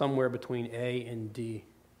 So I'm somewhere between A and D.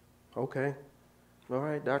 Okay. All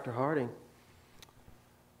right, Dr. Harding.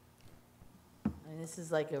 And this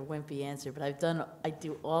is like a wimpy answer, but I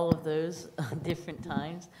do all of those on different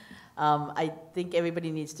times. I think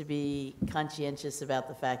everybody needs to be conscientious about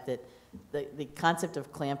the fact that the concept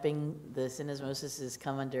of clamping the syndesmosis has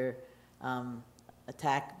come under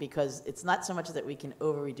attack, because it's not so much that we can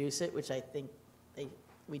over-reduce it, which I think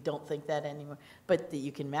we don't think that anymore, but that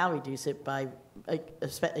you can mal-reduce it by,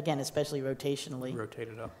 again, especially rotationally. Rotate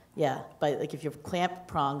it up. Yeah, but like if your clamp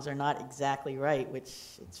prongs are not exactly right,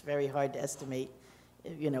 which it's very hard to estimate,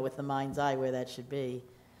 with the mind's eye where that should be,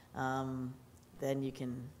 then you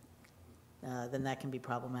can, then that can be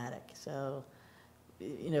problematic. So,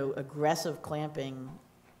 aggressive clamping,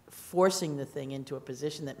 forcing the thing into a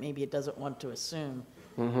position that maybe it doesn't want to assume,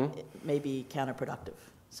 it may be counterproductive.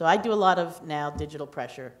 So I do a lot of now digital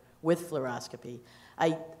pressure with fluoroscopy.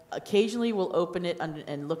 I occasionally will open it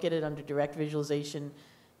and look at it under direct visualization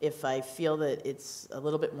if I feel that it's a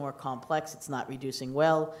little bit more complex, it's not reducing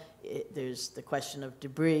well. There's the question of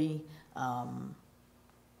debris.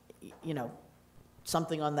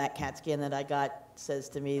 Something on that CAT scan that I got says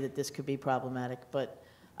to me that this could be problematic, but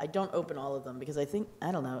I don't open all of them because I think,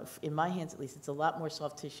 I don't know, in my hands at least, it's a lot more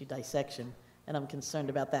soft tissue dissection, and I'm concerned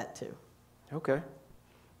about that too. Okay.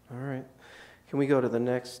 All right. Can we go to the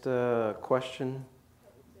next question?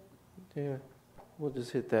 Yeah, we'll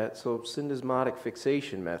just hit that. So syndesmotic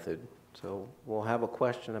fixation method. So we'll have a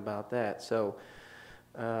question about that. So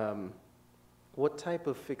what type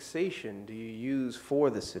of fixation do you use for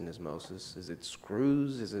the syndesmosis? Is it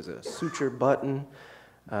screws? Is it a suture button?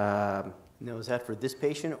 No, is that for this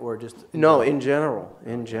patient or just? No, in general,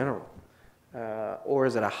 or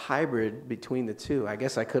is it a hybrid between the two? I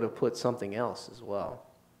guess I could have put something else as well.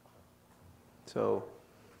 So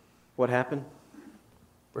what happened?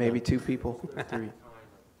 Maybe 2 people, 3.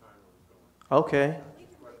 Okay.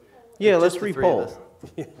 Yeah, let's Just the 3 of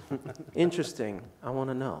repoll. Interesting. I want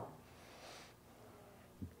to know.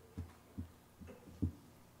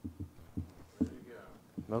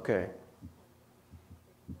 Okay.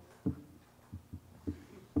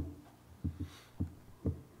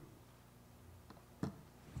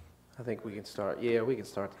 I think we can start. Yeah, we can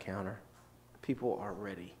start the counter. People are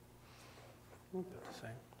ready. We'll do the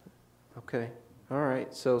same. Okay. All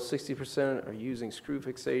right. So 60% are using screw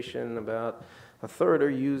fixation. About a third are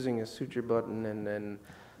using a suture button, and then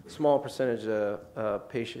a small percentage of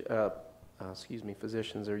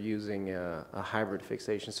physicians are using a hybrid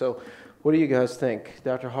fixation. So, what do you guys think,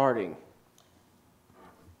 Dr. Harding?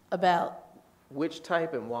 About Which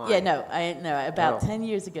type and why? Yeah, no, about Oh. 10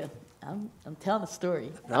 years ago, I'm telling a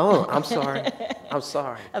story. Oh, I'm sorry. I'm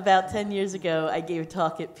sorry. About 10 years ago, I gave a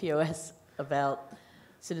talk at POS about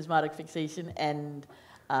syndesmotic fixation, and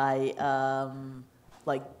I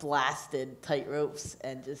blasted tight ropes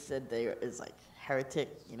and just said it was like heretic,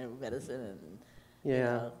 medicine, and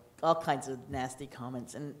Yeah. all kinds of nasty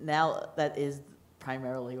comments. And now that is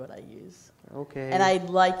primarily what I use. Okay. And I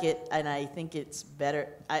like it, and I think it's better.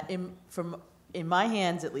 In my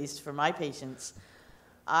hands, at least for my patients,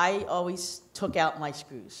 I always took out my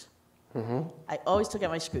screws. I always took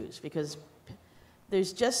out my screws because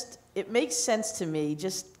it makes sense to me,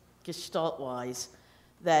 just gestalt-wise,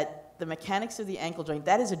 that the mechanics of the ankle joint,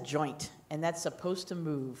 that is a joint, and that's supposed to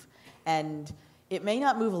move. And it may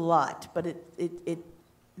not move a lot, but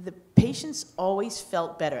the patients always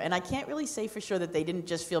felt better. And I can't really say for sure that they didn't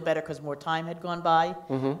just feel better because more time had gone by,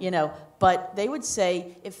 but they would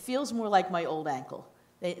say, it feels more like my old ankle.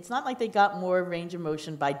 It's not like they got more range of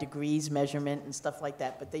motion by degrees measurement and stuff like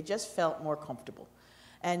that, but they just felt more comfortable.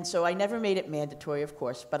 And so I never made it mandatory, of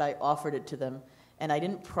course, but I offered it to them. And I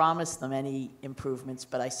didn't promise them any improvements,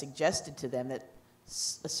 but I suggested to them that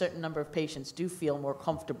a certain number of patients do feel more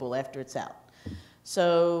comfortable after it's out.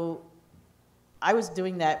 So I was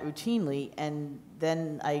doing that routinely, and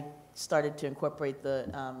then I started to incorporate the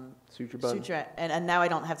Suture button? suture, and now I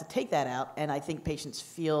don't have to take that out, and I think patients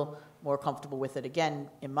feel more comfortable with it. Again,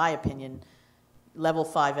 in my opinion, level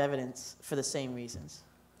 5 evidence for the same reasons.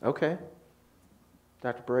 Okay.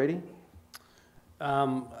 Dr. Brady?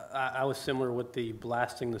 I was similar with the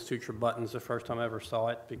blasting the suture buttons the first time I ever saw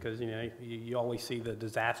it, because you always see the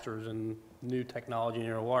disasters and new technology in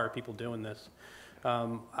your OR, people doing this.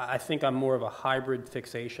 I think I'm more of a hybrid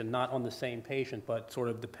fixation, not on the same patient, but sort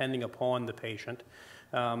of depending upon the patient.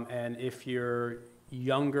 And if you're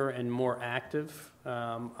younger and more active,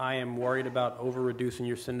 I am worried about over-reducing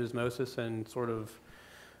your syndesmosis and sort of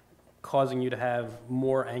causing you to have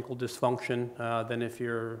more ankle dysfunction than if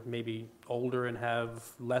you're maybe older and have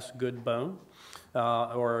less good bone,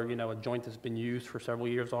 or a joint that's been used for several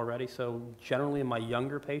years already. So generally in my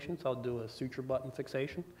younger patients, I'll do a suture button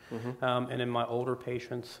fixation. And in my older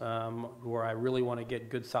patients, where I really want to get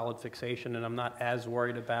good solid fixation and I'm not as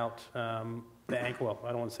worried about the ankle, well, I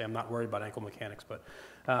don't want to say I'm not worried about ankle mechanics, but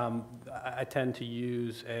I tend to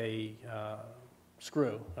use a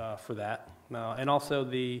screw for that. And also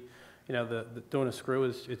doing a screw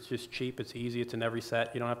it's just cheap, it's easy, it's in every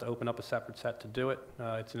set. You don't have to open up a separate set to do it.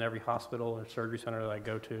 It's in every hospital or surgery center that I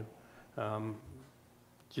go to.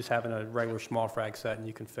 Just having a regular small frag set and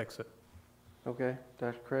you can fix it. Okay.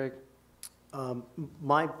 Dr. Craig?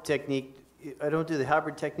 My technique, I don't do the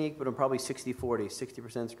hybrid technique, but I'm probably 60-40,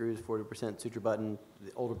 60% screws, 40% suture button.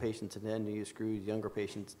 The older patients tend to use screws, younger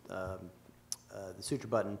patients, the suture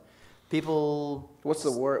button. People. What's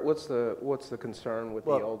the concern with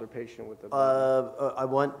the older patient with the I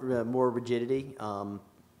want more rigidity.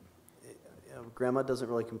 Grandma doesn't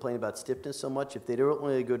really complain about stiffness so much. If they don't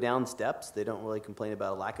really go down steps, they don't really complain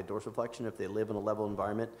about a lack of dorsiflexion. If they live in a level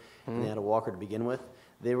environment and they had a walker to begin with,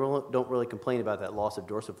 they don't really complain about that loss of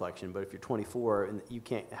dorsiflexion. But if you're 24 and you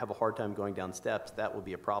can't have a hard time going down steps, that will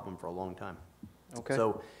be a problem for a long time. Okay.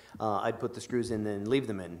 So I'd put the screws in and leave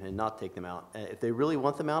them in and not take them out. If they really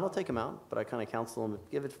want them out, I'll take them out. But I kind of counsel them,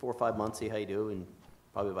 give it 4 or 5 months, see how you do, and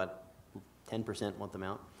probably about 10% want them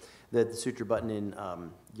out. The suture button in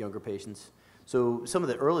younger patients. So some of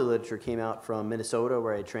the early literature came out from Minnesota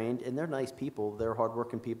where I trained, and they're nice people. They're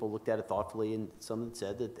hardworking people, looked at it thoughtfully, and some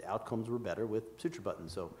said that the outcomes were better with suture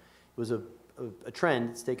buttons. So it was a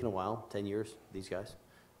trend. It's taken a while, 10 years, these guys.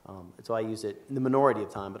 So I use it in the minority of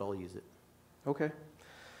time, but I'll use it. Okay.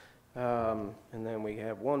 And then we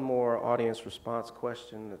have one more audience response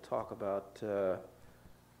question to talk about.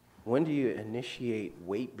 When do you initiate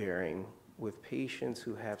weight bearing with patients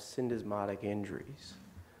who have syndesmotic injuries?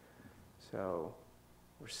 So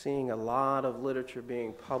we're seeing a lot of literature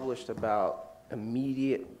being published about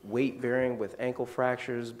immediate weight bearing with ankle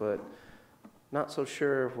fractures, but not so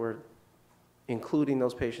sure if we're including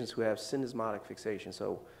those patients who have syndesmotic fixation.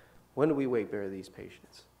 So when do we weight bear these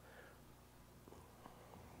patients?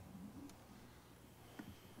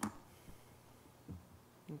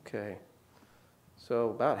 Okay,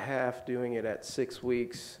 so about half doing it at 6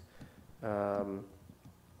 weeks,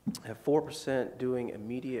 have 4% doing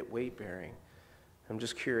immediate weight bearing. I'm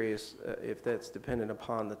just curious if that's dependent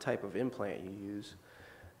upon the type of implant you use.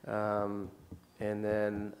 And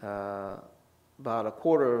then about a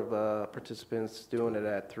quarter of participants doing it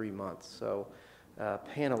at 3 months. So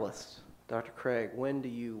panelists, Dr. Craig, when do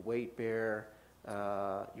you weight bear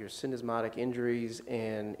your syndesmotic injuries,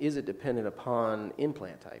 and is it dependent upon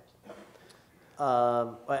implant type?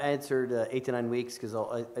 I answered 8 to 9 weeks because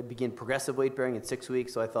I begin progressive weight bearing at 6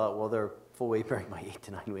 weeks, so I thought, well, they're full weight bearing by 8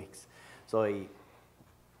 to 9 weeks. So I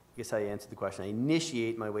guess I answered the question. I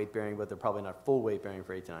initiate my weight bearing, but they're probably not full weight bearing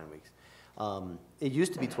for 8 to 9 weeks. It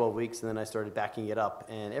used to be 12 weeks, and then I started backing it up,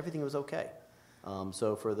 and everything was okay.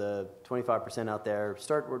 So for the 25% out there,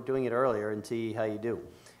 start doing it earlier and see how you do.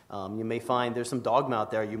 You may find there's some dogma out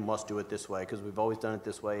there, you must do it this way because we've always done it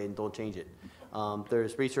this way and don't change it.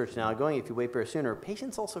 There's research now going, if you weight bear sooner,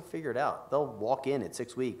 patients also figure it out. They'll walk in at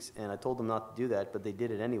 6 weeks, and I told them not to do that, but they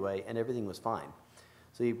did it anyway, and everything was fine.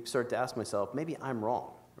 So you start to ask myself, maybe I'm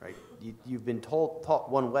wrong, right? You've been taught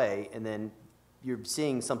one way, and then you're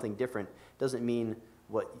seeing something different. Doesn't mean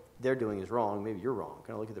what they're doing is wrong. Maybe you're wrong.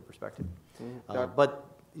 Kind of look at the perspective. But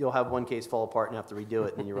you'll have one case fall apart and have to redo it,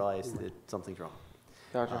 and then you realize that something's wrong.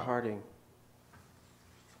 Dr. Harding.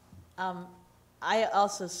 I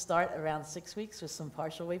also start around 6 weeks with some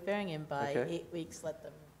partial weight bearing, and by Okay. 8 weeks, let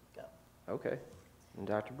them go. Okay. And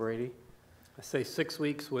Dr. Brady? I say 6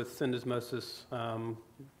 weeks with syndesmosis,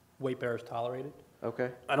 weight bearers tolerated.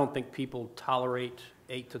 Okay. I don't think people tolerate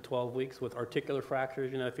 8 to 12 weeks with articular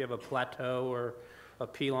fractures. If you have a plateau or a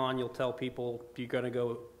pilon, you'll tell people you're going to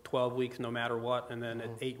go 12 weeks no matter what, and then at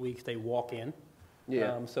 8 weeks they walk in.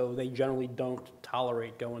 Yeah. So they generally don't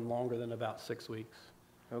tolerate going longer than about 6 weeks.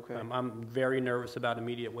 Okay. I'm very nervous about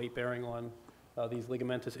immediate weight bearing on these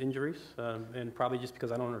ligamentous injuries, and probably just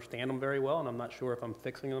because I don't understand them very well, and I'm not sure if I'm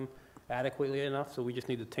fixing them adequately enough. So we just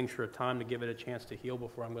need a tincture of time to give it a chance to heal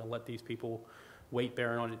before I'm going to let these people weight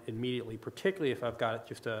bearing on it immediately, particularly if I've got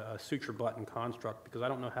just a suture button construct, because I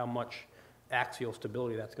don't know how much axial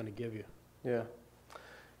stability that's going to give you. Yeah.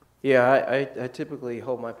 Yeah, I typically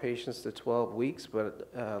hold my patients to 12 weeks, but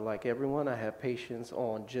like everyone, I have patients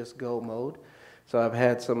on just go mode. So I've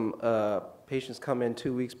had some patients come in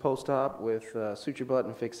 2 weeks post-op with suture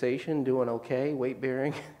button fixation, doing okay, weight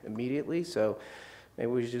bearing immediately. So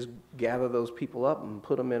maybe we should just gather those people up and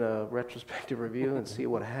put them in a retrospective review and see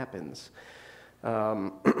what happens.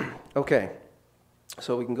 Okay,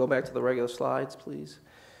 so we can go back to the regular slides, please.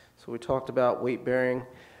 So we talked about weight bearing.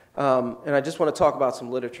 And I just want to talk about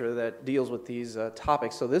some literature that deals with these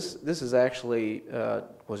topics. So this is actually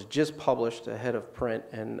was just published ahead of print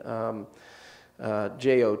and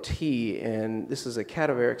JOT, and this is a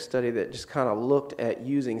cadaveric study that just kind of looked at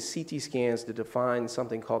using CT scans to define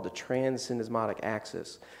something called the transsyndesmotic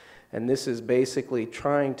axis. And this is basically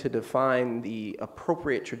trying to define the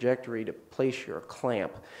appropriate trajectory to place your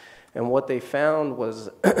clamp. And what they found was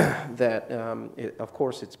that, of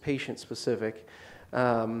course, it's patient-specific.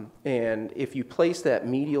 And if you place that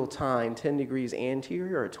medial tine 10 degrees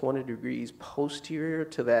anterior or 20 degrees posterior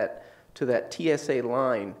to that TSA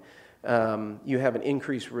line, you have an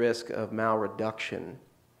increased risk of malreduction.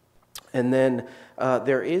 And then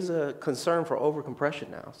there is a concern for overcompression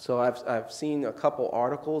now. So I've seen a couple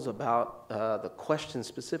articles about the question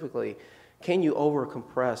specifically, can you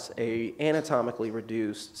overcompress a anatomically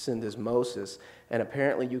reduced syndesmosis? And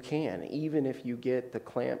apparently you can, even if you get the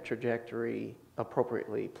clamp trajectory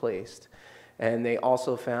appropriately placed. And they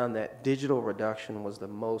also found that digital reduction was the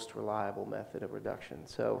most reliable method of reduction.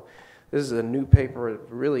 So this is a new paper,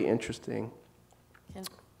 really interesting.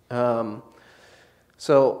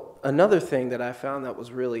 So another thing that I found that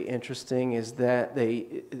was really interesting is that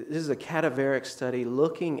this is a cadaveric study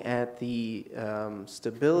looking at the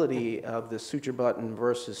stability of the suture button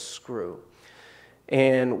versus screw.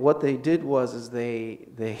 And what they did was they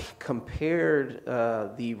compared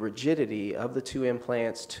the rigidity of the two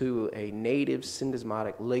implants to a native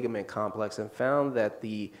syndesmotic ligament complex and found that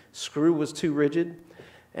the screw was too rigid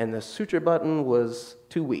and the suture button was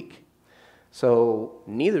too weak. So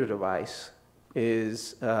neither device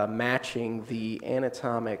is matching the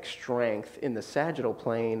anatomic strength in the sagittal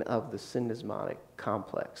plane of the syndesmotic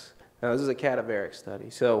complex. Now, this is a cadaveric study,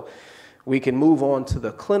 so we can move on to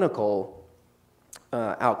the clinical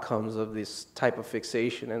outcomes of this type of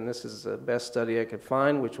fixation, and this is the best study I could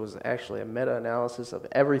find, which was actually a meta-analysis of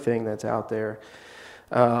everything that's out there.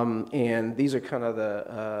 And these are kind of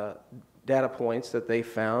the data points that they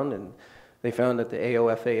found, and they found that the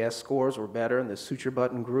AOFAS scores were better in the suture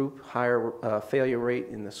button group, higher failure rate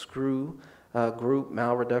in the screw group,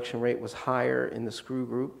 malreduction rate was higher in the screw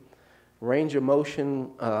group. Range of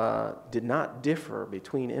motion did not differ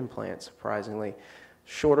between implants, surprisingly.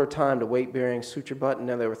 Shorter time to weight-bearing suture button.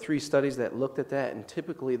 Now, there were 3 studies that looked at that, and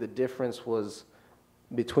typically the difference was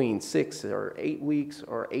between 6 or 8 weeks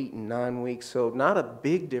or 8 and 9 weeks. So not a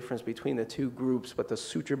big difference between the 2 groups, but the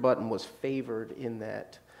suture button was favored in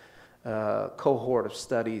that cohort of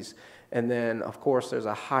studies. And then, of course, there's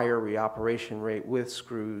a higher reoperation rate with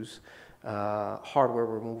screws. Hardware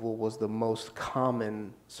removal was the most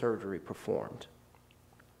common surgery performed.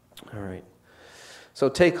 All right. So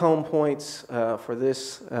take-home points for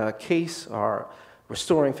this case are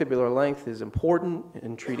restoring fibular length is important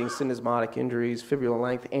in treating syndesmotic injuries, fibular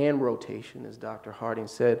length and rotation, as Dr. Harding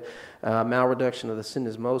said. Malreduction of the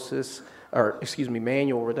syndesmosis, or excuse me,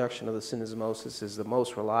 manual reduction of the syndesmosis is the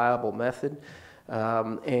most reliable method.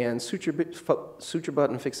 And suture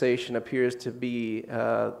button fixation appears to be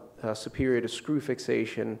superior to screw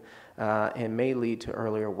fixation and may lead to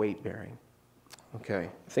earlier weight bearing. Okay,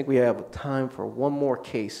 I think we have time for one more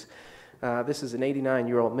case. This is an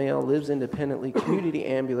 89-year-old male, lives independently, community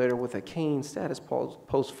ambulator with a cane, status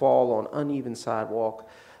post-fall on uneven sidewalk,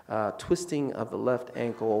 twisting of the left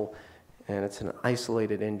ankle, and it's an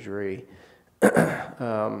isolated injury.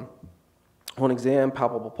 On exam,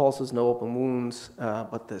 palpable pulses, no open wounds,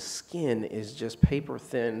 but the skin is just paper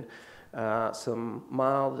thin. Some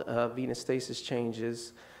mild venous stasis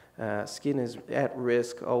changes. Skin is at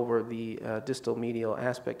risk over the distal medial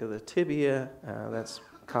aspect of the tibia. That's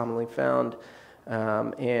commonly found.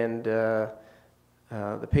 And the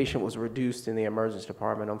patient was reduced in the emergency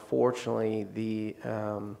department. Unfortunately, the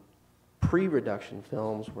pre-reduction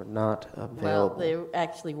films were not Well, available. there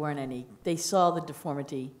actually weren't any. They saw the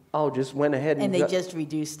deformity, Oh, just went ahead and and they got- just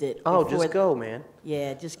reduced it. Oh, before just go, man.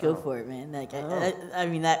 Yeah, just go Oh. for it, man. Like, Oh. I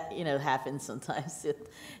mean, that, happens sometimes.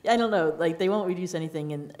 I don't know, like, they won't reduce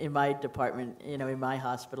anything in my department, in my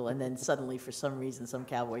hospital, and then suddenly, for some reason, some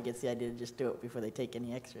cowboy gets the idea to just do it before they take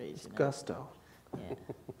any x-rays, Gusto. Yeah.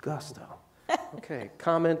 Gusto. Okay,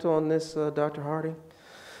 comment on this, Dr. Harding?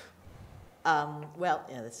 Well,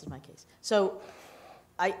 yeah, this is my case. So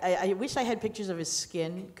I wish I had pictures of his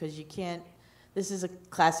skin, because you can't, this is a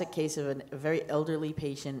classic case of a very elderly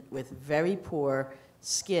patient with very poor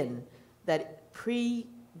skin that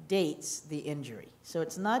predates the injury. So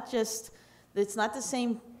it's not the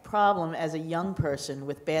same problem as a young person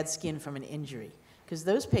with bad skin from an injury, because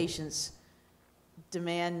those patients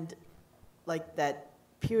demand like that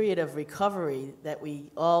period of recovery that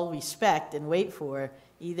we all respect and wait for,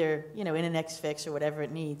 either, in an X-Fix or whatever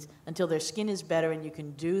it needs, until their skin is better and you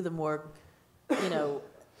can do the more,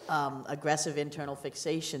 aggressive internal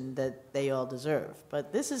fixation that they all deserve.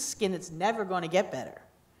 But this is skin that's never going to get better.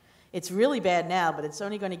 It's really bad now, but it's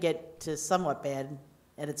only going to get to somewhat bad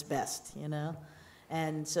at its best,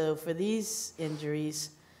 And so for these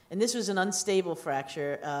injuries, and this was an unstable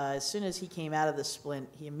fracture, as soon as he came out of the splint,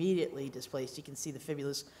 he immediately displaced. You can see the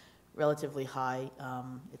fibula's relatively high.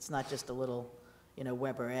 It's not just a little,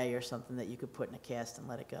 Weber A or something that you could put in a cast and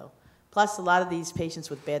let it go. Plus, a lot of these patients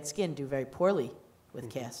with bad skin do very poorly with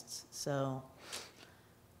casts. So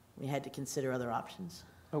we had to consider other options.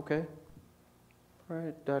 Okay. All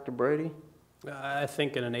right, Dr. Brady? I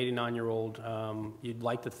think in an 89-year-old, you'd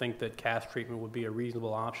like to think that cast treatment would be a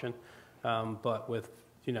reasonable option, but with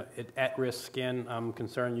at-risk skin, I'm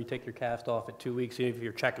concerned you take your cast off at 2 weeks, even if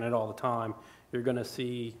you're checking it all the time, you're going to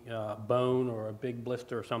see bone or a big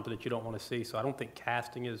blister or something that you don't want to see. So I don't think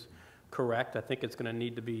casting is correct. I think it's going to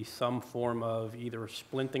need to be some form of either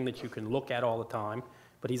splinting that you can look at all the time,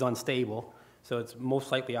 but he's unstable, so it's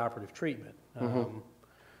most likely operative treatment.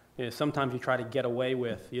 Sometimes you try to get away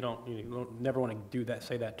with, you don't never want to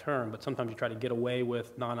say that term, but sometimes you try to get away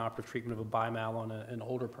with non-operative treatment of a bimal on an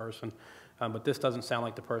older person. But this doesn't sound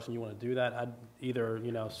like the person you want to do that. I'd either,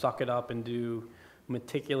 suck it up and do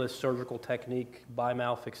meticulous surgical technique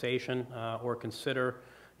bimal fixation, or consider,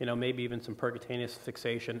 maybe even some percutaneous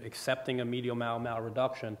fixation, accepting a medial mal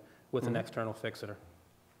reduction with an external fixator.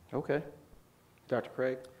 Okay. Dr.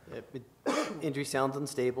 Craig? Injury sounds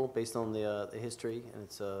unstable based on the history, and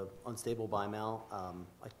it's unstable bimal.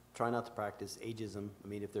 I try not to practice ageism. I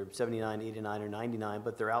mean, if they're 79, 89, or 99,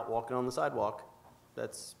 but they're out walking on the sidewalk,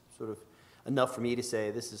 that's sort of enough for me to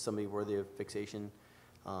say this is somebody worthy of fixation.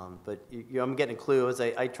 But I'm getting a clue. As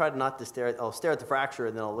I try not to stare I'll stare at the fracture,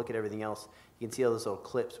 and then I'll look at everything else. You can see all those little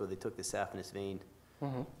clips where they took the saphenous vein.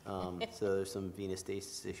 So there's some venous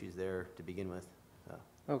stasis issues there to begin with.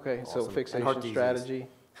 Okay, so Awesome. fixation And heart disease. strategy.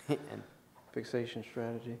 And Fixation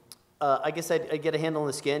strategy. I guess I'd get a handle on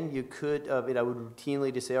the skin. You could, I would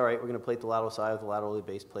routinely just say, all right, we're going to plate the lateral side with a laterally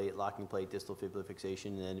based plate, locking plate, distal fibular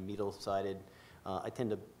fixation, and then medial sided. I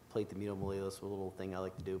tend to plate the medial malleolus, a little thing I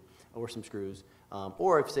like to do, or some screws.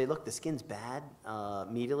 Or if you say, look, the skin's bad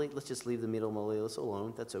medially, let's just leave the medial malleolus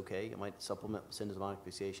alone. That's okay. You might supplement with syndesmotic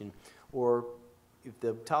fixation. Or if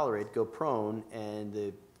they tolerate, go prone, and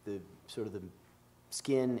the sort of the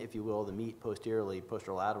skin, if you will, the meat posteriorly,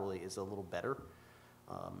 posterolaterally is a little better.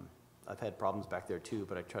 I've had problems back there too,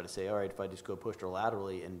 but I try to say, all right, if I just go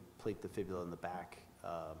posterolaterally and plate the fibula in the back,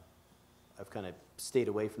 I've kind of stayed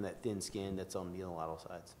away from that thin skin that's on the medial and lateral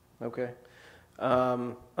sides. Okay.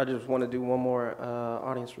 I just want to do one more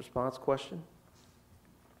audience response question.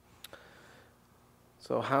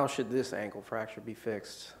 So how should this ankle fracture be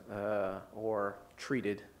fixed or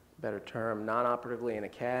treated, better term, non-operatively in a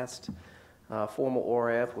cast, formal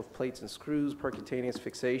ORF with plates and screws, percutaneous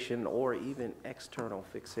fixation, or even external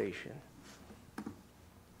fixation?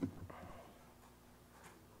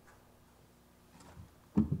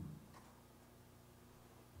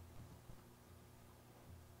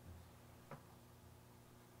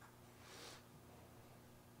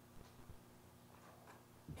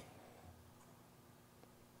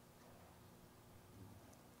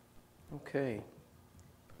 Okay.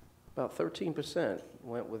 About 13%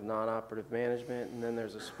 went with non-operative management, and then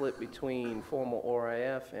there's a split between formal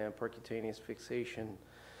ORIF and percutaneous fixation.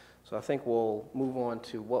 So I think we'll move on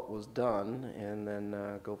to what was done and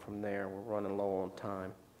then go from there. We're running low on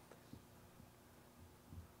time.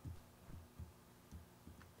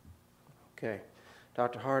 Okay.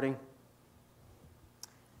 Dr. Harding?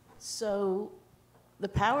 So the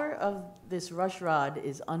power of this rush rod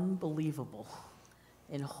is unbelievable.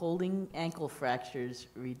 in holding ankle fractures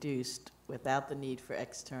reduced without the need for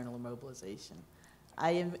external immobilization.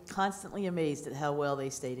 I am constantly amazed at how well they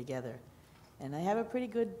stay together. And I have a pretty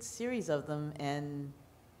good series of them, and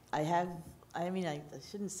I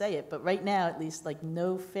shouldn't say it, but right now, at least, like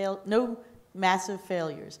no massive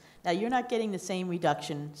failures. Now, you're not getting the same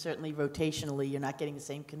reduction, certainly rotationally, you're not getting the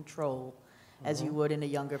same control as you would in a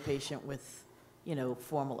younger patient with,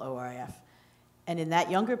 formal ORIF. And in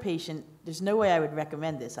that younger patient, there's no way I would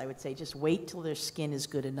recommend this. I would say just wait till their skin is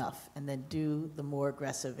good enough and then do the more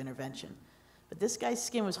aggressive intervention. But this guy's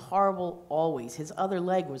skin was horrible always. His other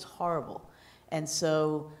leg was horrible. And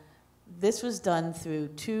so this was done through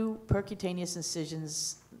 2 percutaneous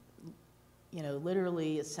incisions,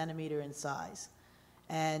 literally a centimeter in size,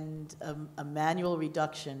 and a manual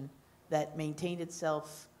reduction that maintained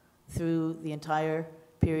itself through the entire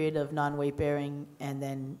period of non-weight bearing, and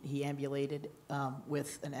then he ambulated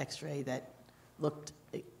with an x-ray that looked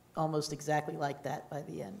almost exactly like that by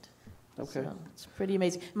the end. Okay. So it's pretty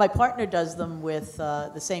amazing. My partner does them with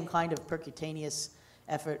the same kind of percutaneous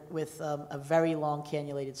effort with a very long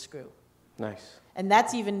cannulated screw. Nice. And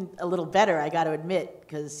that's even a little better, I got to admit,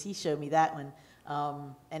 because he showed me that one.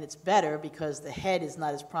 And it's better because the head is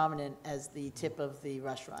not as prominent as the tip of the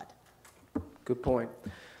rush rod. Good point.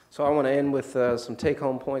 So I want to end with some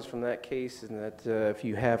take-home points from that case, and that if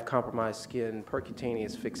you have compromised skin,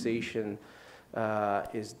 percutaneous fixation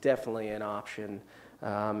is definitely an option,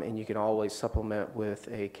 and you can always supplement with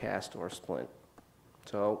a cast or splint.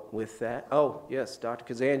 So with that, oh yes, Dr.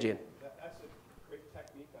 Kazanjian. That's a great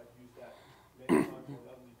technique. I've used that many times with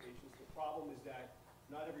elderly patients. The problem is that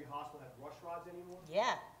not every hospital has rush rods anymore.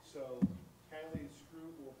 Yeah. So cannulated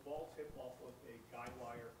screw or ball tip off of a guide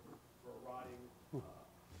wire for a rodding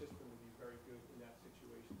system would be very good in that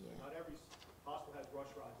situation. So Yeah. not every hospital has rush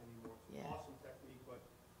rods anymore. It's an Yeah. awesome technique, but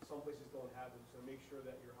some places don't have them. So make sure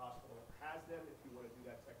that your hospital has them if you want to do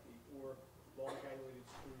that technique, or long cannulated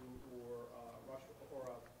screw or rush or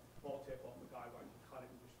a ball tip off the guide wire. You cut it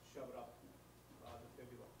and just shove it up the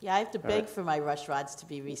fibula. Yeah, I have to beg right. for my rush rods to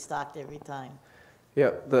be restocked every time.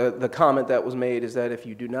 Yeah, the comment that was made is that if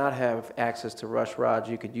you do not have access to rush rods,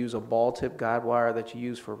 you could use a ball tip guide wire that you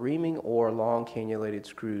use for reaming or long cannulated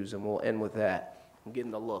screws, and we'll end with that. I'm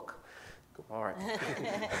getting the look. All right.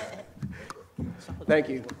 Thank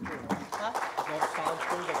you. Huh? Solid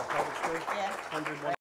screws, like a pelvic screw, Yeah. 100,